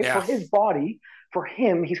works, right? For his body, for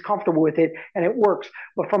him, he's comfortable with it and it works.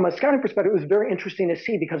 But from a scouting perspective, it was very interesting to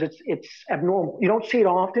see because it's abnormal. You don't see it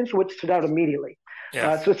often, so it stood out immediately.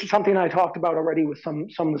 So it's something I talked about already with some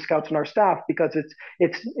of the scouts in our staff because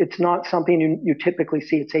it's not something you typically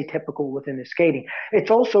see. It's atypical within his skating. It's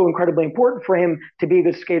also incredibly important for him to be a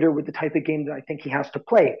good skater with the type of game that I think he has to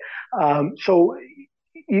play. So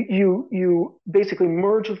you basically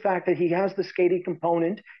merge the fact that he has the skating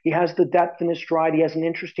component, he has the depth in his stride, he has an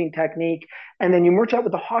interesting technique, and then you merge that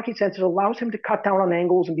with the hockey sense. It allows him to cut down on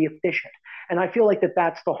angles and be efficient. And I feel like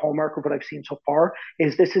that's the hallmark of what I've seen so far.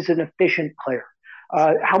 Is this is an efficient player.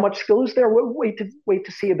 How much skill is there? We'll wait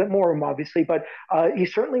to see a bit more of him, obviously, but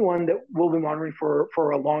he's certainly one that we'll be monitoring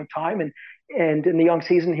for a long time. And in the young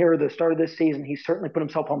season here, the start of this season, he's certainly put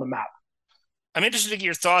himself on the map. I'm interested to get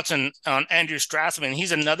your thoughts on Andrew Strathman.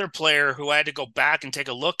 He's another player who I had to go back and take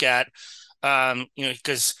a look at,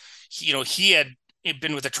 because he had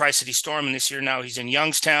been with the Tri-City Storm, and this year now he's in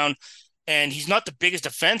Youngstown, and he's not the biggest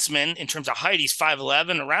defenseman in terms of height. He's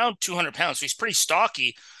 5'11", around 200 pounds, so he's pretty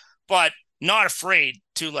stocky, but not afraid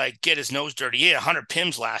to get his nose dirty. He had 100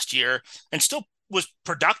 PIMs last year and still was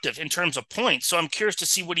productive in terms of points. So I'm curious to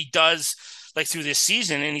see what he does through this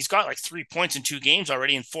season. And he's got 3 points in 2 games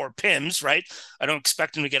already and 4 PIMs, right? I don't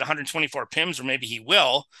expect him to get 124 PIMs, or maybe he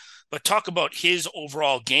will, but talk about his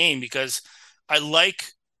overall game, because I like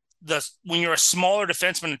when you're a smaller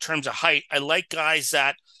defenseman in terms of height, I like guys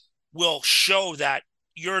that will show that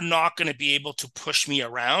you're not going to be able to push me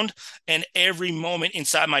around. And every moment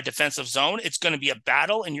inside my defensive zone, it's going to be a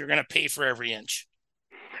battle and you're going to pay for every inch.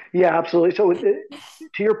 Yeah, absolutely. So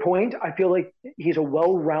to your point, I feel like he's a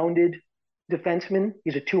well-rounded defenseman.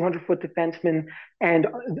 He's a 200-foot defenseman. And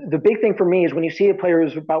the big thing for me is when you see a player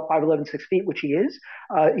who's about 5'11", 6 feet, which he is,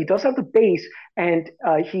 he does have the base, and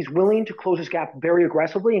he's willing to close his gap very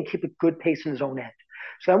aggressively and keep a good pace in his own end.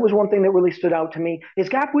 So that was one thing that really stood out to me. His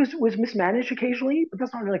gap was mismanaged occasionally, but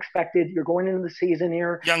that's not unexpected. You're going into the season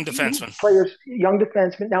here. Young defenseman. Young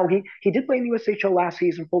defenseman. Now, he did play in the USHL last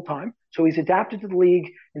season full-time, so he's adapted to the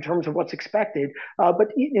league in terms of what's expected. But,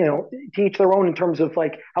 to each their own in terms of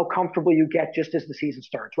how comfortable you get just as the season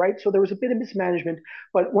starts, right? So there was a bit of mismanagement.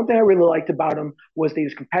 But one thing I really liked about him was that he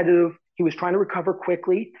was competitive. He was trying to recover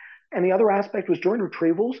quickly. And the other aspect was during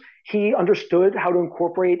retrievals, he understood how to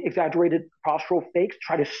incorporate exaggerated postural fakes,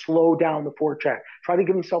 try to slow down the forecheck, try to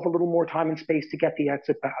give himself a little more time and space to get the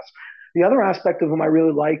exit pass. The other aspect of him I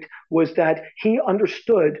really liked was that he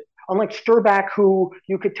understood Unlike Sturback, who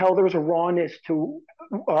you could tell there was a rawness to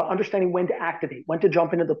understanding when to activate, when to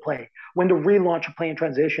jump into the play, when to relaunch a play in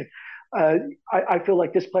transition. I feel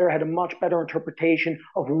like this player had a much better interpretation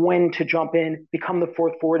of when to jump in, become the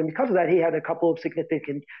fourth forward. And because of that, he had a couple of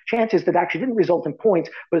significant chances that actually didn't result in points,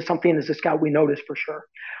 but it's something as a scout we noticed for sure.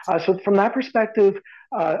 So from that perspective,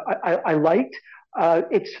 I liked.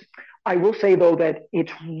 I will say, though, that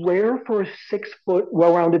it's rare for a 6-foot,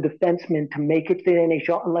 well-rounded defenseman to make it to the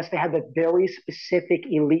NHL unless they have a very specific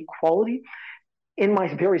elite quality. In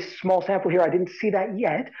my very small sample here, I didn't see that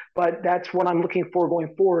yet, but that's what I'm looking for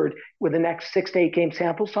going forward with the next 6 to 8 game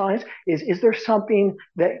sample size. Is there something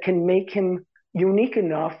that can make him unique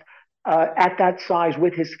enough at that size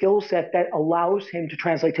with his skill set that allows him to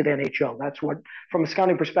translate to the NHL? That's what, from a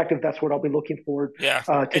scouting perspective, that's what I'll be looking forward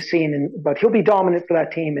to seeing. But he'll be dominant for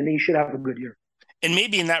that team, and he should have a good year. And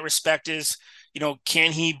maybe in that respect is,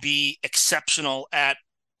 can he be exceptional at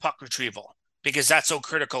puck retrieval? Because that's so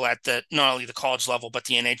critical at not only the college level, but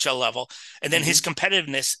the NHL level. And then his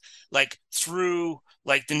competitiveness, like through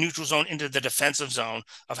like the neutral zone into the defensive zone,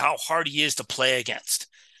 of how hard he is to play against.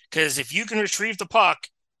 Because if you can retrieve the puck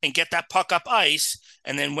and get that puck up ice,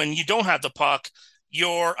 and then when you don't have the puck,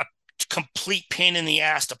 you're a complete pain in the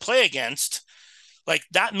ass to play against. Like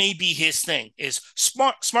that may be his thing, is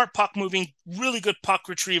smart puck moving, really good puck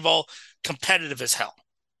retrieval, competitive as hell.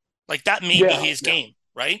 Like that may be his game.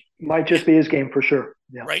 Right? Might just be his game for sure.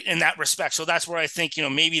 Yeah. Right. In that respect. So that's where I think,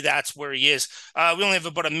 maybe that's where he is. We only have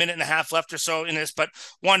about a minute and a half left or so in this, but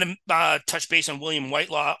want to touch base on William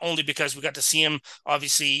Whitelaw only because we got to see him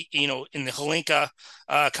obviously, in the Hlinka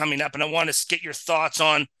coming up. And I want to get your thoughts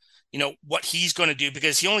on, what he's going to do,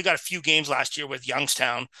 because he only got a few games last year with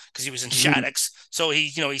Youngstown because he was in Shattuck's. So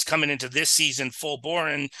he's coming into this season full bore.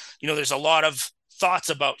 And, there's a lot of thoughts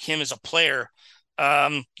about him as a player.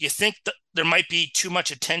 You think that there might be too much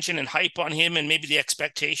attention and hype on him, and maybe the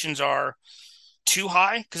expectations are too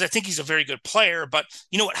high? Because I think he's a very good player, but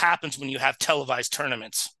you know what happens when you have televised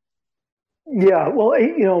tournaments? Yeah, well,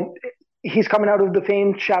 he's coming out of the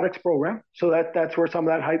famed Shattuck's program, so that's where some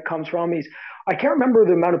of that hype comes from. I can't remember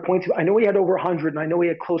the amount of points. I know he had over 100, and I know he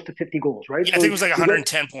had close to 50 goals, right? Yeah, so I think it was like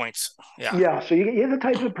 110 points. Yeah. Yeah, so you have the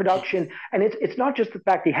type of production, and it's not just the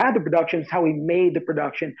fact he had the production, it's how he made the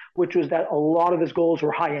production, which was that a lot of his goals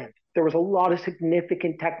were high end. There was a lot of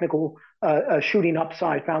significant technical shooting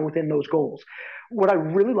upside found within those goals. What I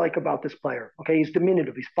really like about this player, okay, he's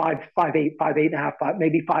diminutive. He's 5'8", 5'8.5",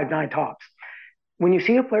 maybe 5'9" tops. When you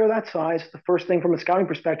see a player that size, the first thing from a scouting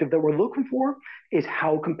perspective that we're looking for is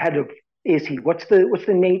how competitive is he? What's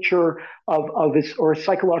the nature of his or his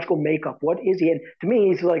psychological makeup? What is he? And to me,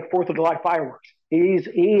 he's like 4th of July fireworks. He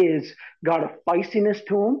is got a feistiness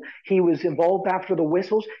to him. He was involved after the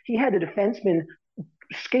whistles. He had a defenseman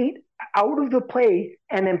skate out of the play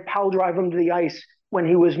and then pile drive him to the ice when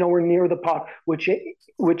he was nowhere near the puck, which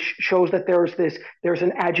shows that there's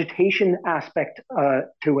an agitation aspect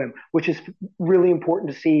to him, which is really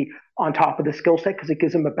important to see on top of the skill set, because it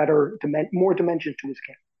gives him a better more dimension to his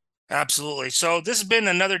game. Absolutely. So this has been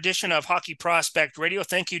another edition of Hockey Prospect Radio.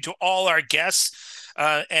 Thank you to all our guests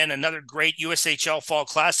and another great USHL Fall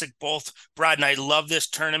Classic. Both Brad and I love this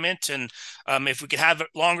tournament. And if we could have it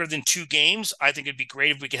longer than 2 games, I think it'd be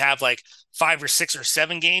great if we could have like 5 or 6 or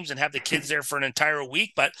 7 games and have the kids there for an entire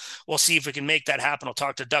week. But we'll see if we can make that happen. I'll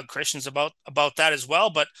talk to Doug Christians about that as well.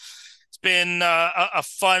 But it's been a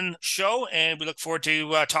fun show, and we look forward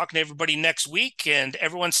to talking to everybody next week. And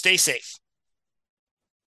everyone stay safe.